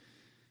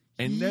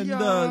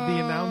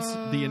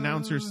 the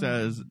announcer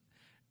says,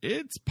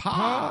 "It's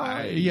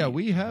pie." Yeah,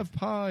 we have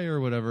pie or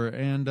whatever.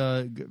 And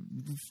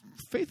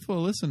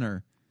faithful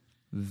listener,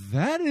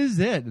 that is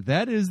it.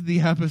 That is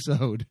the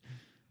episode.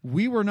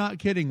 We were not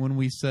kidding when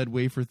we said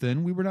wafer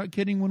thin. We were not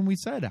kidding when we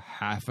said a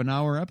half an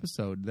hour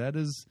episode.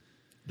 That's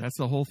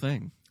the whole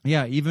thing.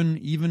 Yeah, even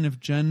if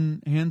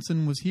Jen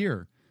Hansen was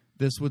here,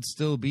 this would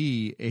still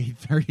be a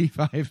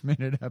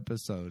 35-minute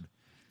episode.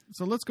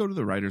 So let's go to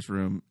the writer's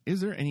room.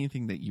 Is there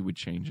anything that you would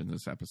change in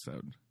this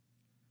episode?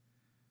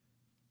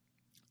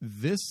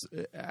 This,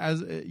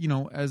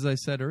 as I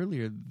said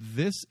earlier,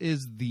 this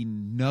is the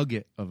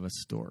nugget of a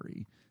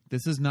story.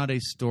 This is not a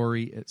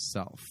story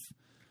itself.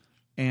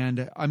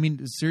 And, I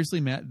mean, seriously,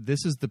 Matt,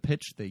 this is the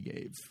pitch they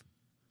gave.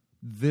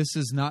 This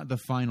is not the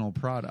final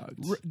product.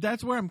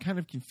 That's where I'm kind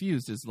of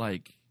confused, is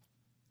like,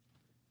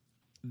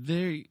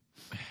 the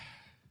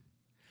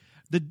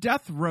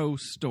death row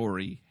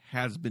story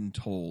has been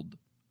told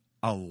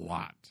a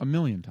lot. A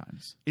million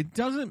times. It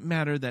doesn't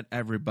matter that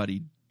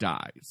everybody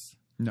dies.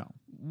 No.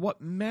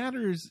 What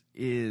matters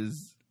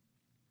is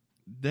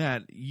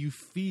that you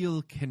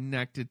feel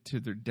connected to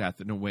their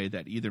death in a way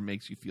that either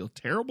makes you feel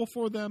terrible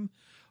for them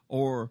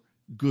or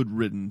good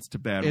riddance to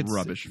bad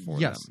rubbish for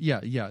them. Yes,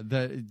 yeah.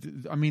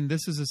 I mean,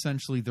 this is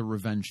essentially the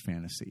revenge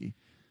fantasy.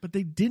 But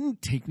they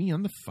didn't take me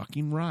on the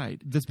fucking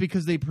ride. That's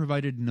because they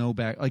provided no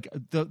back. Like,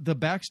 the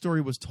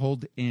backstory was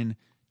told in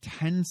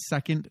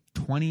 10-second,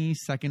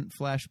 20-second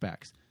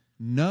flashbacks.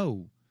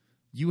 No,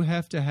 you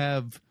have to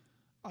have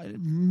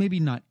maybe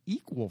not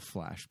equal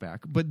flashback,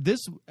 but this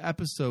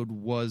episode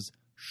was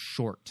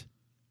short.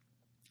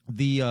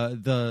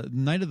 The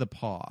Night of the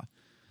Paw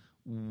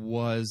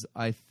was,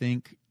 I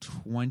think,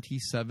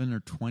 27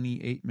 or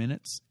 28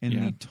 minutes,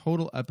 and the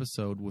total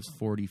episode was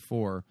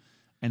 44,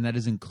 and that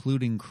is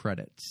including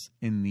credits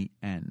in the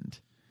end.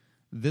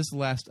 This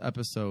last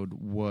episode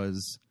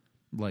was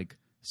like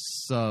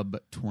sub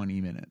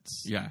 20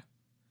 minutes. Yeah.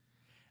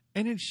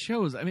 And it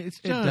shows. I mean, it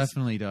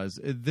definitely does.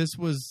 This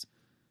was...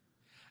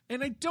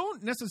 And I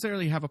don't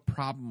necessarily have a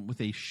problem with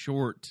a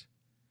short...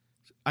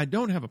 I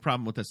don't have a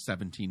problem with a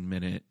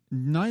 17-minute...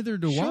 Neither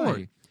do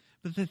I.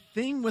 But the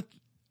thing with...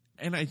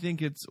 And I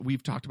think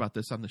we've talked about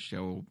this on the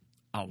show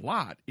a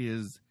lot,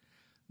 is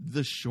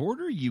the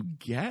shorter you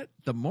get,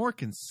 the more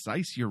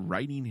concise your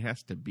writing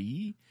has to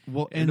be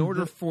in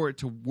order for it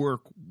to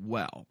work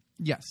well.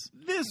 Yes.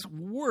 This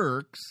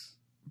works,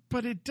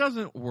 but it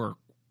doesn't work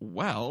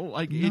well.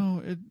 Like,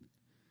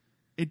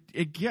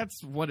 it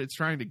gets what it's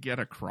trying to get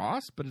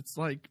across, but it's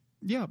like...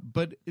 Yeah,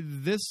 but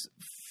this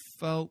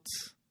felt...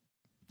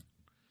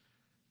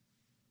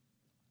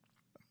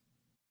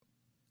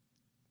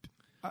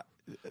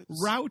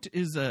 rote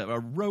is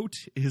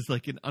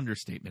like an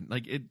understatement.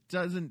 Like, it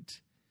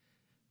doesn't...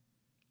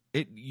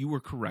 You were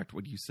correct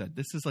when you said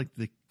this is like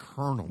the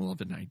kernel of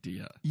an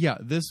idea. Yeah,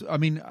 this... I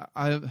mean,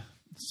 I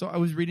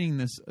was reading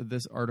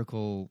this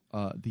article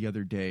the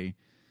other day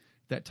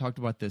that talked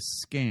about this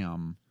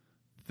scam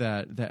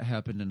that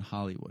happened in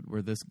Hollywood,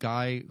 where this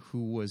guy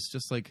who was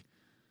just like,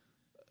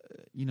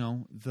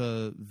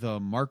 the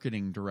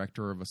marketing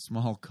director of a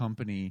small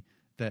company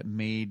that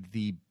made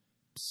the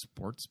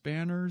sports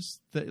banners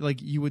that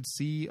like you would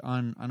see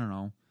on, I don't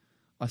know,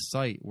 a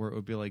site where it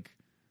would be like,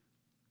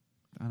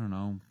 I don't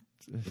know,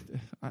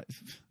 I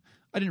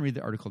didn't read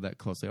the article that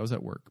closely. I was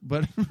at work,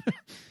 but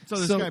so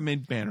this guy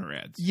made banner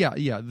ads. Yeah.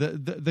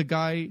 The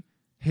guy,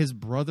 his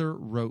brother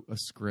wrote a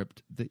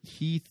script that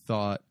he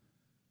thought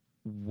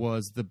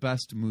was the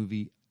best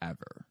movie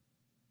ever.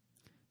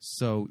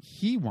 So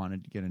he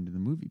wanted to get into the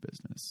movie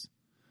business,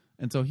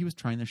 and so he was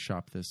trying to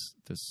shop this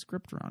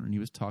script around, and he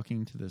was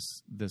talking to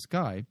this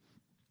guy,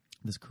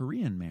 this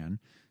Korean man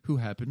who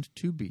happened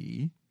to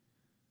be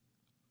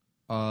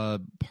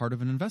part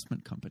of an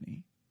investment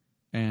company,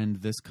 and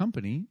this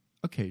company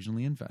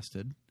occasionally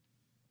invested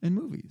in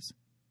movies.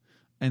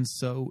 And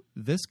so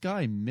this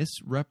guy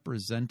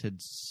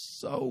misrepresented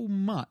so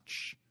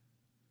much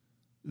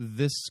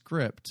this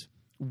script,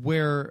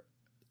 where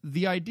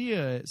the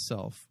idea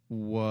itself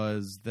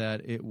was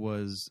that it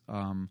was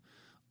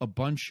a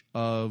bunch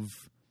of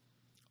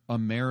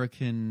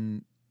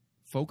American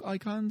folk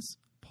icons,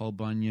 Paul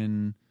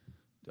Bunyan,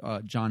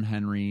 John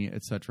Henry,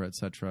 etc.,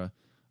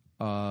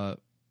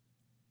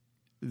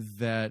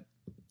 that,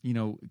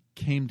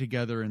 came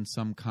together in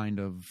some kind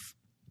of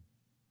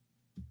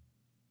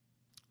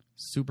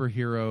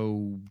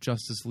superhero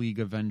Justice League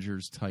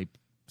Avengers type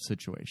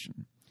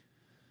situation.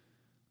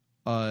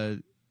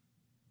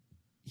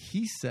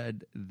 he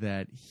said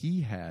that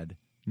he had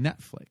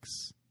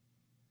Netflix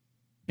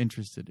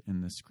interested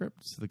in this script.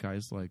 So the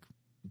guy's like,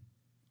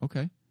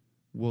 okay,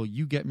 well,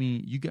 you get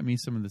me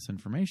some of this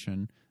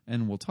information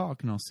and we'll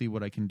talk and I'll see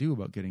what I can do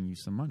about getting you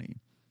some money.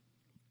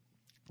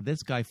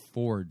 This guy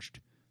forged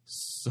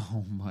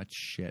so much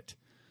shit.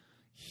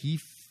 He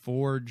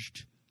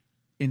forged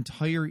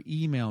entire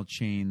email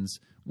chains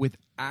with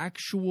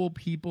actual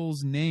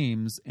people's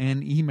names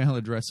and email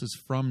addresses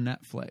from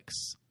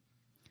Netflix.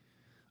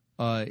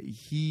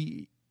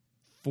 He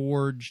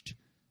forged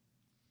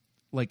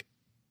like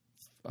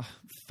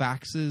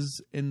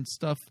faxes and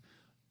stuff.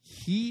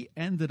 He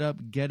ended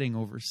up getting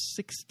over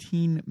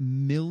 $16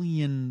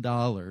 million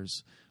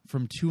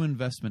from two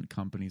investment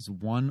companies,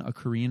 one a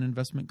Korean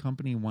investment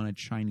company, one a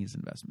Chinese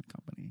investment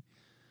company,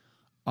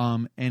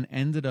 and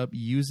ended up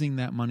using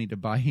that money to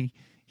buy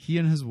he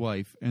and his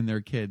wife and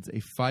their kids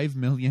a $5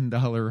 million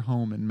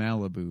home in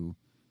Malibu.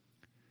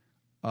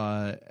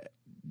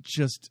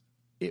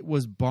 It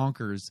was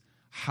bonkers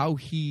how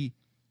he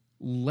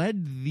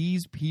led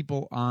these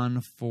people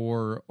on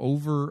for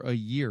over a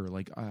year.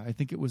 Like, I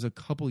think it was a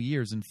couple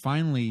years. And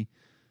finally,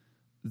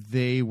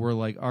 they were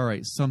like, all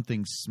right,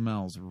 something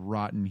smells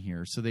rotten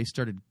here. So they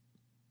started,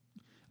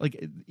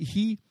 like,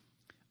 he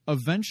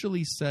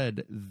eventually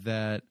said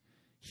that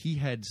he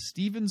had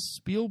Steven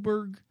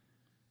Spielberg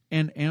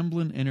and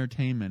Amblin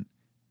Entertainment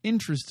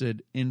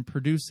interested in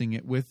producing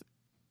it with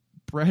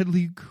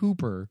Bradley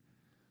Cooper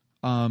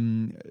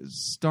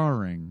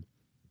starring.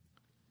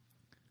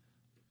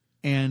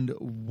 And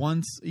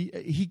once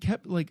he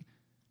kept like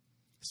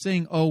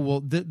saying, oh,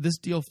 well, this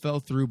deal fell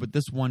through, but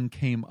this one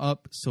came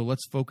up, so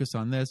let's focus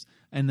on this.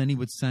 And then he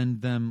would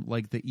send them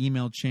like the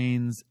email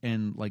chains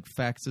and like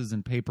faxes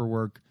and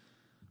paperwork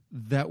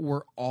that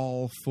were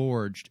all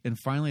forged. And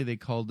finally they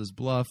called his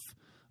bluff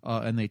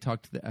and they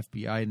talked to the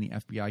FBI, and the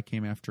FBI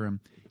came after him.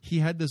 He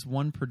had this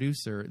one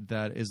producer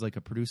that is like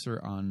a producer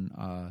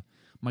on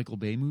Michael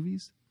Bay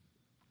movies.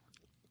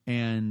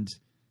 And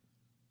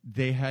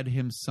they had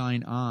him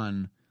sign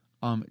on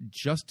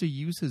just to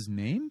use his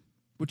name,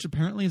 which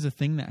apparently is a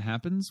thing that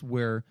happens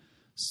where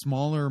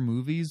smaller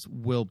movies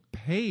will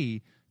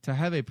pay to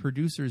have a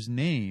producer's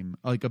name,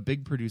 like a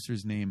big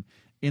producer's name,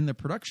 in the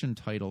production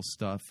title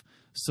stuff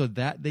so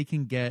that they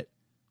can get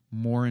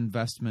more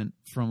investment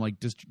from like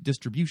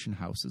distribution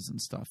houses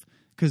and stuff.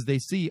 Because they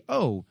see,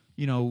 oh,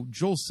 you know,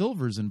 Joel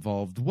Silver's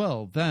involved.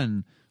 Well,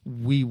 then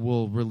we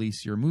will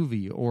release your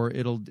movie, or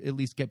it'll at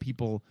least get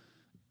people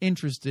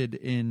interested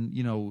in,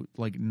 you know,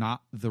 like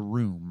Not the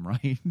Room,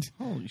 right?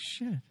 Holy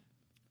shit.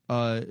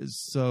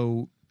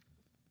 So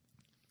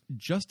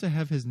just to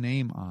have his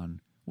name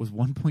on was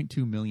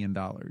 $1.2 million.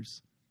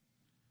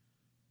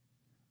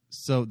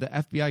 So the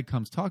FBI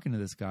comes talking to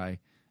this guy,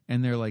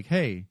 and they're like,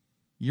 hey,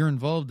 you're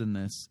involved in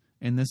this,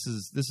 and this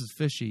is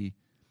fishy.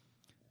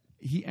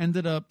 He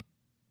ended up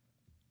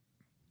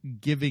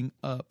giving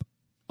up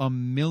 $1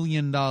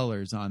 million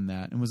on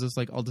that and was just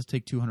like, I'll just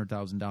take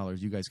 $200,000.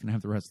 You guys can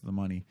have the rest of the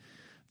money.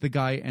 The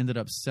guy ended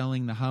up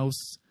selling the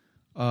house,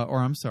 or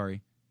I'm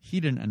sorry, he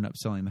didn't end up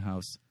selling the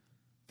house.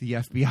 The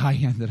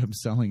FBI ended up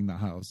selling the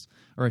house,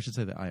 or I should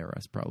say the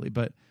IRS probably.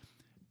 But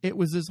it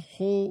was this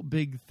whole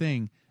big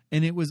thing,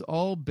 and it was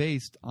all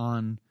based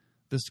on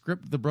the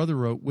script the brother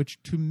wrote,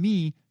 which to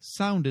me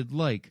sounded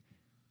like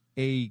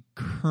a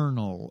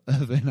kernel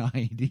of an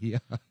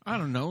idea. I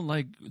don't know,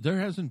 like there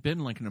hasn't been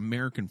like an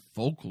American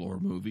folklore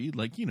movie,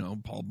 like, you know,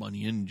 Paul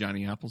Bunyan,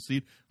 Johnny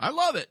Appleseed. I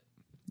love it.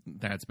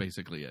 That's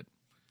basically it.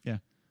 Yeah.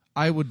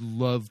 I would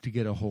love to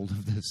get a hold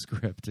of this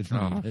script and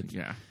read it.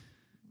 Yeah.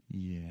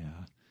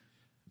 Yeah.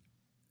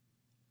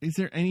 Is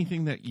there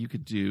anything that you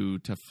could do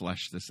to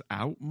flesh this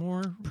out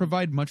more?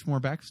 Provide much more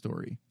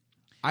backstory.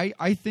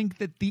 I think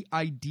that the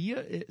idea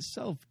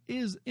itself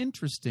is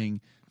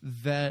interesting,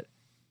 that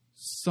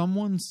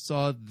someone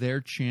saw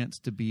their chance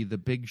to be the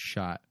big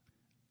shot,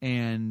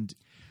 and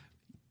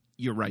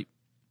you're right.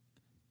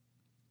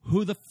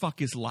 Who the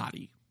fuck is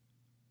Lottie?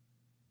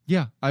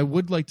 Yeah, I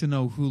would like to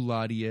know who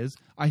Lottie is.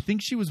 I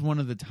think she was one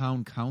of the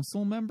town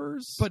council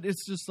members. But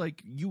it's just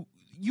like,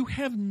 you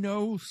have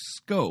no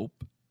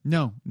scope.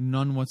 No,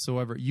 none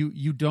whatsoever.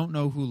 You don't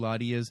know who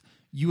Lottie is.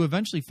 You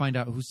eventually find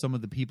out who some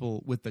of the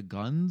people with the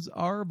guns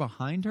are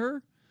behind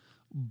her.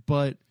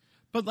 But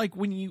like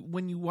when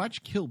you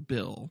watch Kill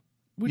Bill,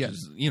 which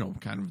is, you know,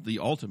 kind of the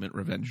ultimate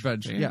revenge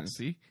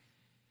fantasy,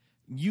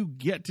 you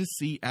get to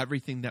see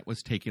everything that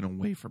was taken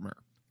away from her.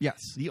 Yes.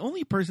 The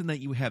only person that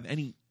you have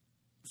any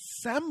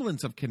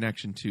semblance of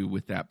connection to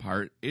with that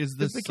part is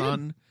the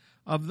son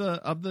of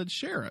the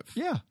sheriff.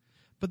 Yeah.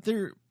 But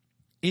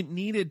it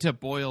needed to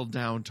boil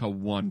down to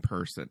one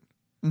person.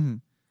 Mm-hmm.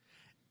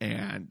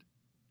 And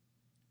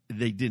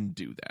they didn't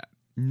do that.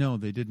 No,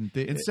 they didn't.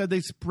 Instead,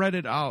 they spread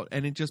it out,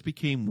 and it just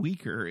became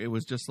weaker. It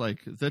was just like,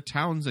 the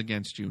town's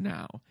against you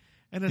now.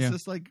 And it's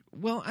just like,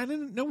 well, I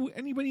didn't know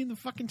anybody in the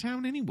fucking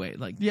town anyway.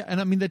 Like, yeah,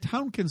 and I mean, the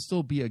town can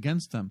still be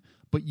against them,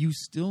 but you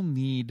still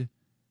need...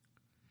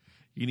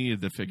 You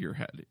needed the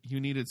figurehead. You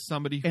needed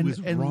somebody who was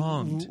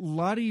wronged.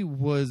 Lottie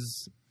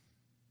was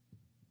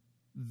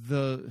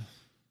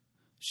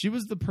She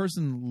was the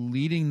person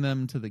leading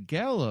them to the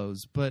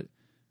gallows, but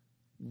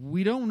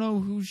we don't know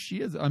who she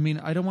is. I mean,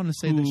 I don't want to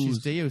say that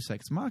she's Deus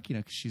Ex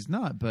Machina because she's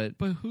not, but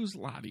who's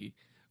Lottie?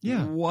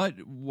 Yeah.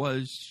 What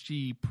was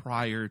she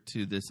prior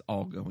to this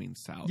all going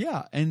south?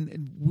 Yeah,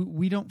 and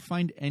we don't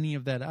find any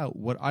of that out.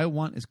 What I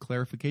want is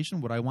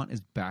clarification. What I want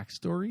is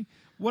backstory.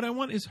 What I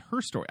want is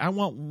her story. I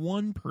want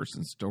one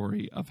person's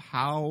story of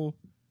how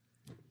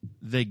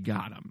they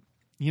got him.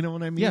 You know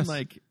what I mean? Yes.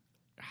 Like,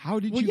 how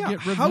did you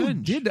get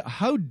revenge?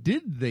 How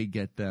did they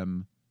get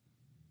them?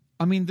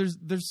 I mean,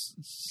 there's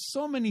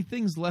so many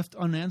things left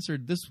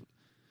unanswered.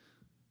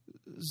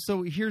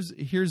 So here's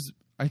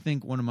I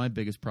think one of my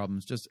biggest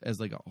problems, just as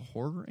like a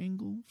horror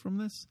angle from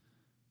this.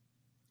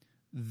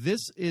 This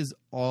is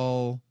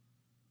all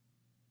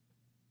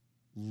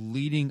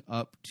leading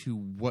up to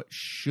what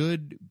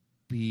should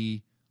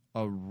be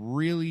a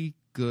really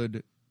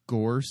good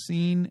gore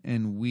scene,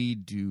 and we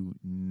do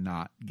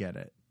not get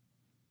it.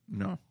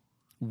 No.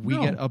 We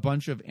get a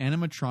bunch of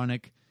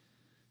animatronic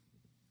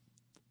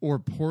or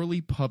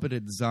poorly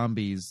puppeted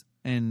zombies,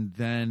 and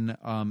then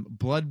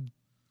blood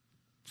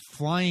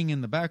flying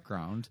in the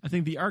background. I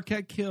think the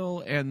Arquette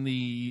kill and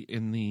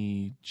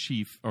the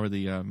Chief or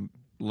the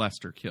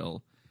Lester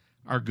kill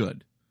are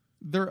good.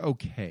 They're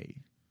okay.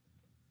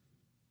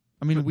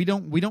 I mean, we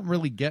don't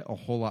really get a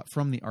whole lot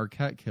from the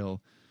Arquette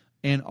kill,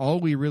 and all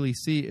we really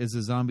see is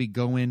a zombie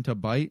go in to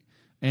bite,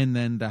 and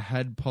then the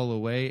head pull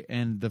away,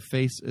 and the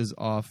face is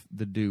off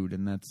the dude,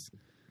 and that's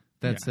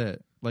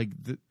it. Like,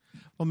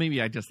 well,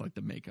 maybe I just like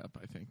the makeup.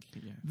 I think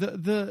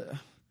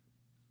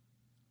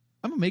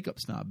I'm a makeup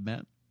snob,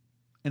 Matt,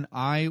 and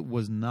I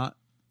was not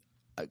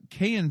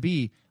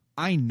K&B.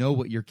 I know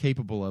what you're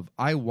capable of.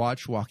 I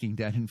watch Walking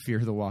Dead and Fear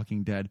the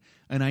Walking Dead,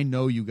 and I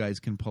know you guys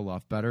can pull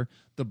off better.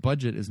 The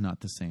budget is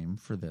not the same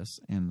for this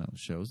and those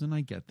shows, and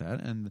I get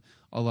that. And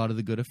a lot of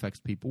the good effects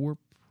people were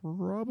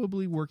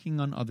probably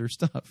working on other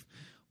stuff.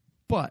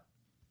 But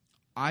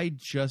I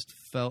just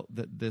felt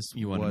that this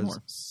was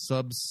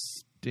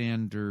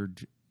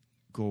substandard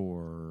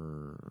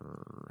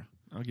gore.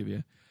 I'll give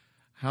you.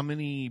 How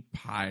many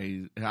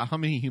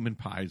human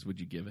pies would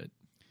you give it?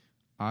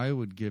 I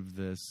would give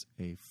this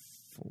a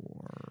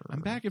 4.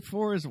 I'm back at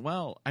 4 as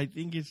well. I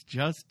think it's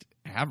just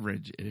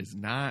average. It is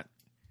not.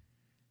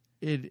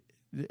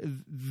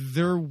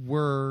 There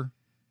were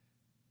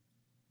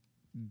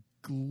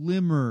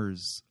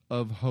glimmers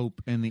of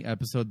hope in the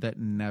episode that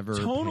never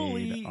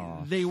paid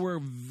off. They were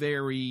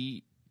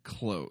very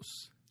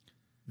close.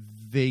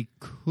 They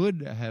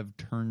could have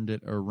turned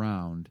it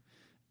around,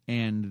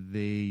 and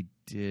they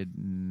did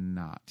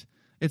not.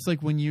 It's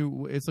like when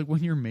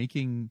you're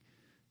making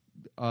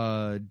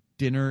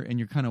dinner and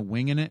you're kind of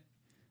winging it,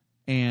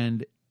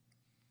 and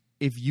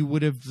if you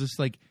would have just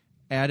like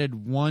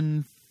added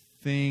one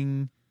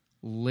thing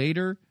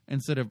later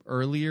instead of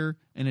earlier,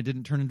 and it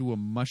didn't turn into a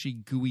mushy,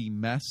 gooey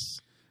mess.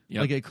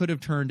 Yep. Like it could have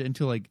turned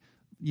into like,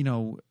 you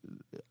know,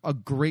 a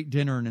great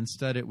dinner, and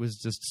instead it was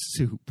just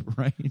soup,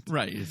 right?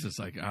 Right. It's just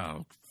like,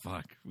 oh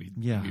fuck, we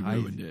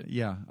ruined it.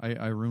 Yeah,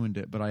 I ruined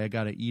it, but I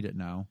got to eat it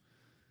now.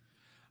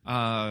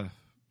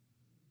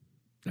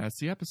 That's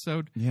the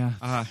episode. Yeah.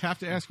 Have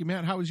to ask you,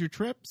 Matt, how was your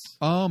trips?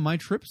 Oh, my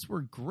trips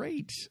were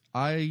great.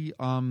 I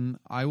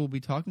will be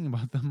talking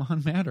about them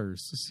on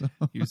Matters. So.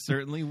 You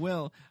certainly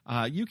will.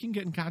 You can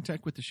get in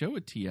contact with the show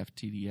at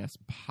TFTDS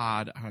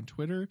Pod on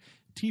Twitter,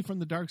 T from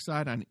the Dark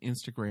Side on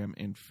Instagram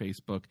and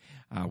Facebook.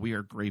 We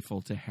are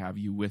grateful to have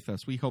you with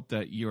us. We hope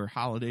that your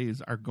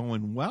holidays are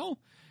going well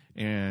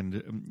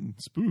and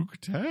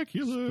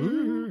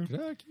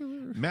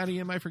spooktacular.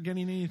 Maddie, am I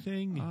forgetting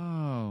anything?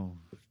 Oh.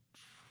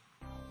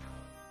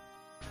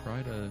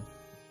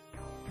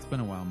 It's been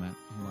a while, Matt.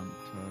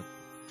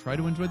 Try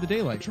to enjoy the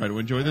daylight. Try to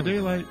enjoy the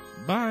daylight.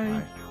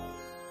 Bye.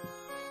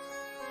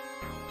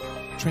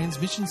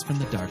 Transmissions from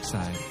the Dark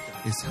Side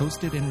is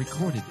hosted and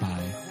recorded by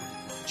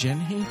Jen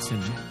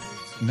Hansen,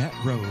 Matt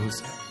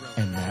Rose,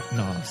 and Matt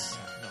Noss.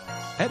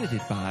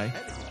 Edited by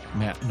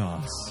Matt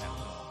Noss.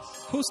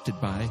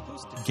 Hosted by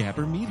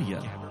Gabber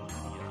Media.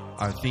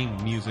 Our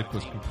theme music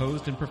was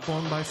composed and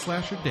performed by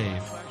Slasher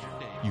Dave.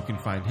 You can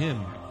find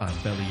him on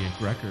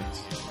Bellyache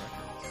Records.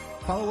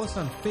 Follow us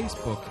on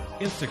Facebook,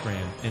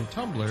 Instagram, and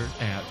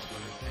Tumblr at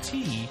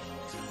T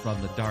from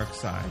the Dark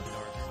Side,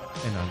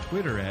 and on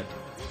Twitter at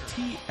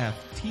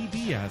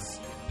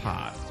TFTDS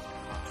Pod.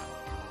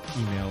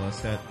 Email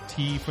us at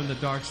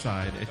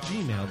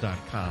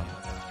tfromthedarkside@gmail.com.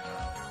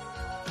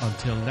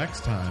 Until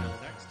next time,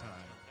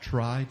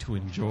 try to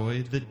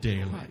enjoy the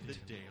daylight.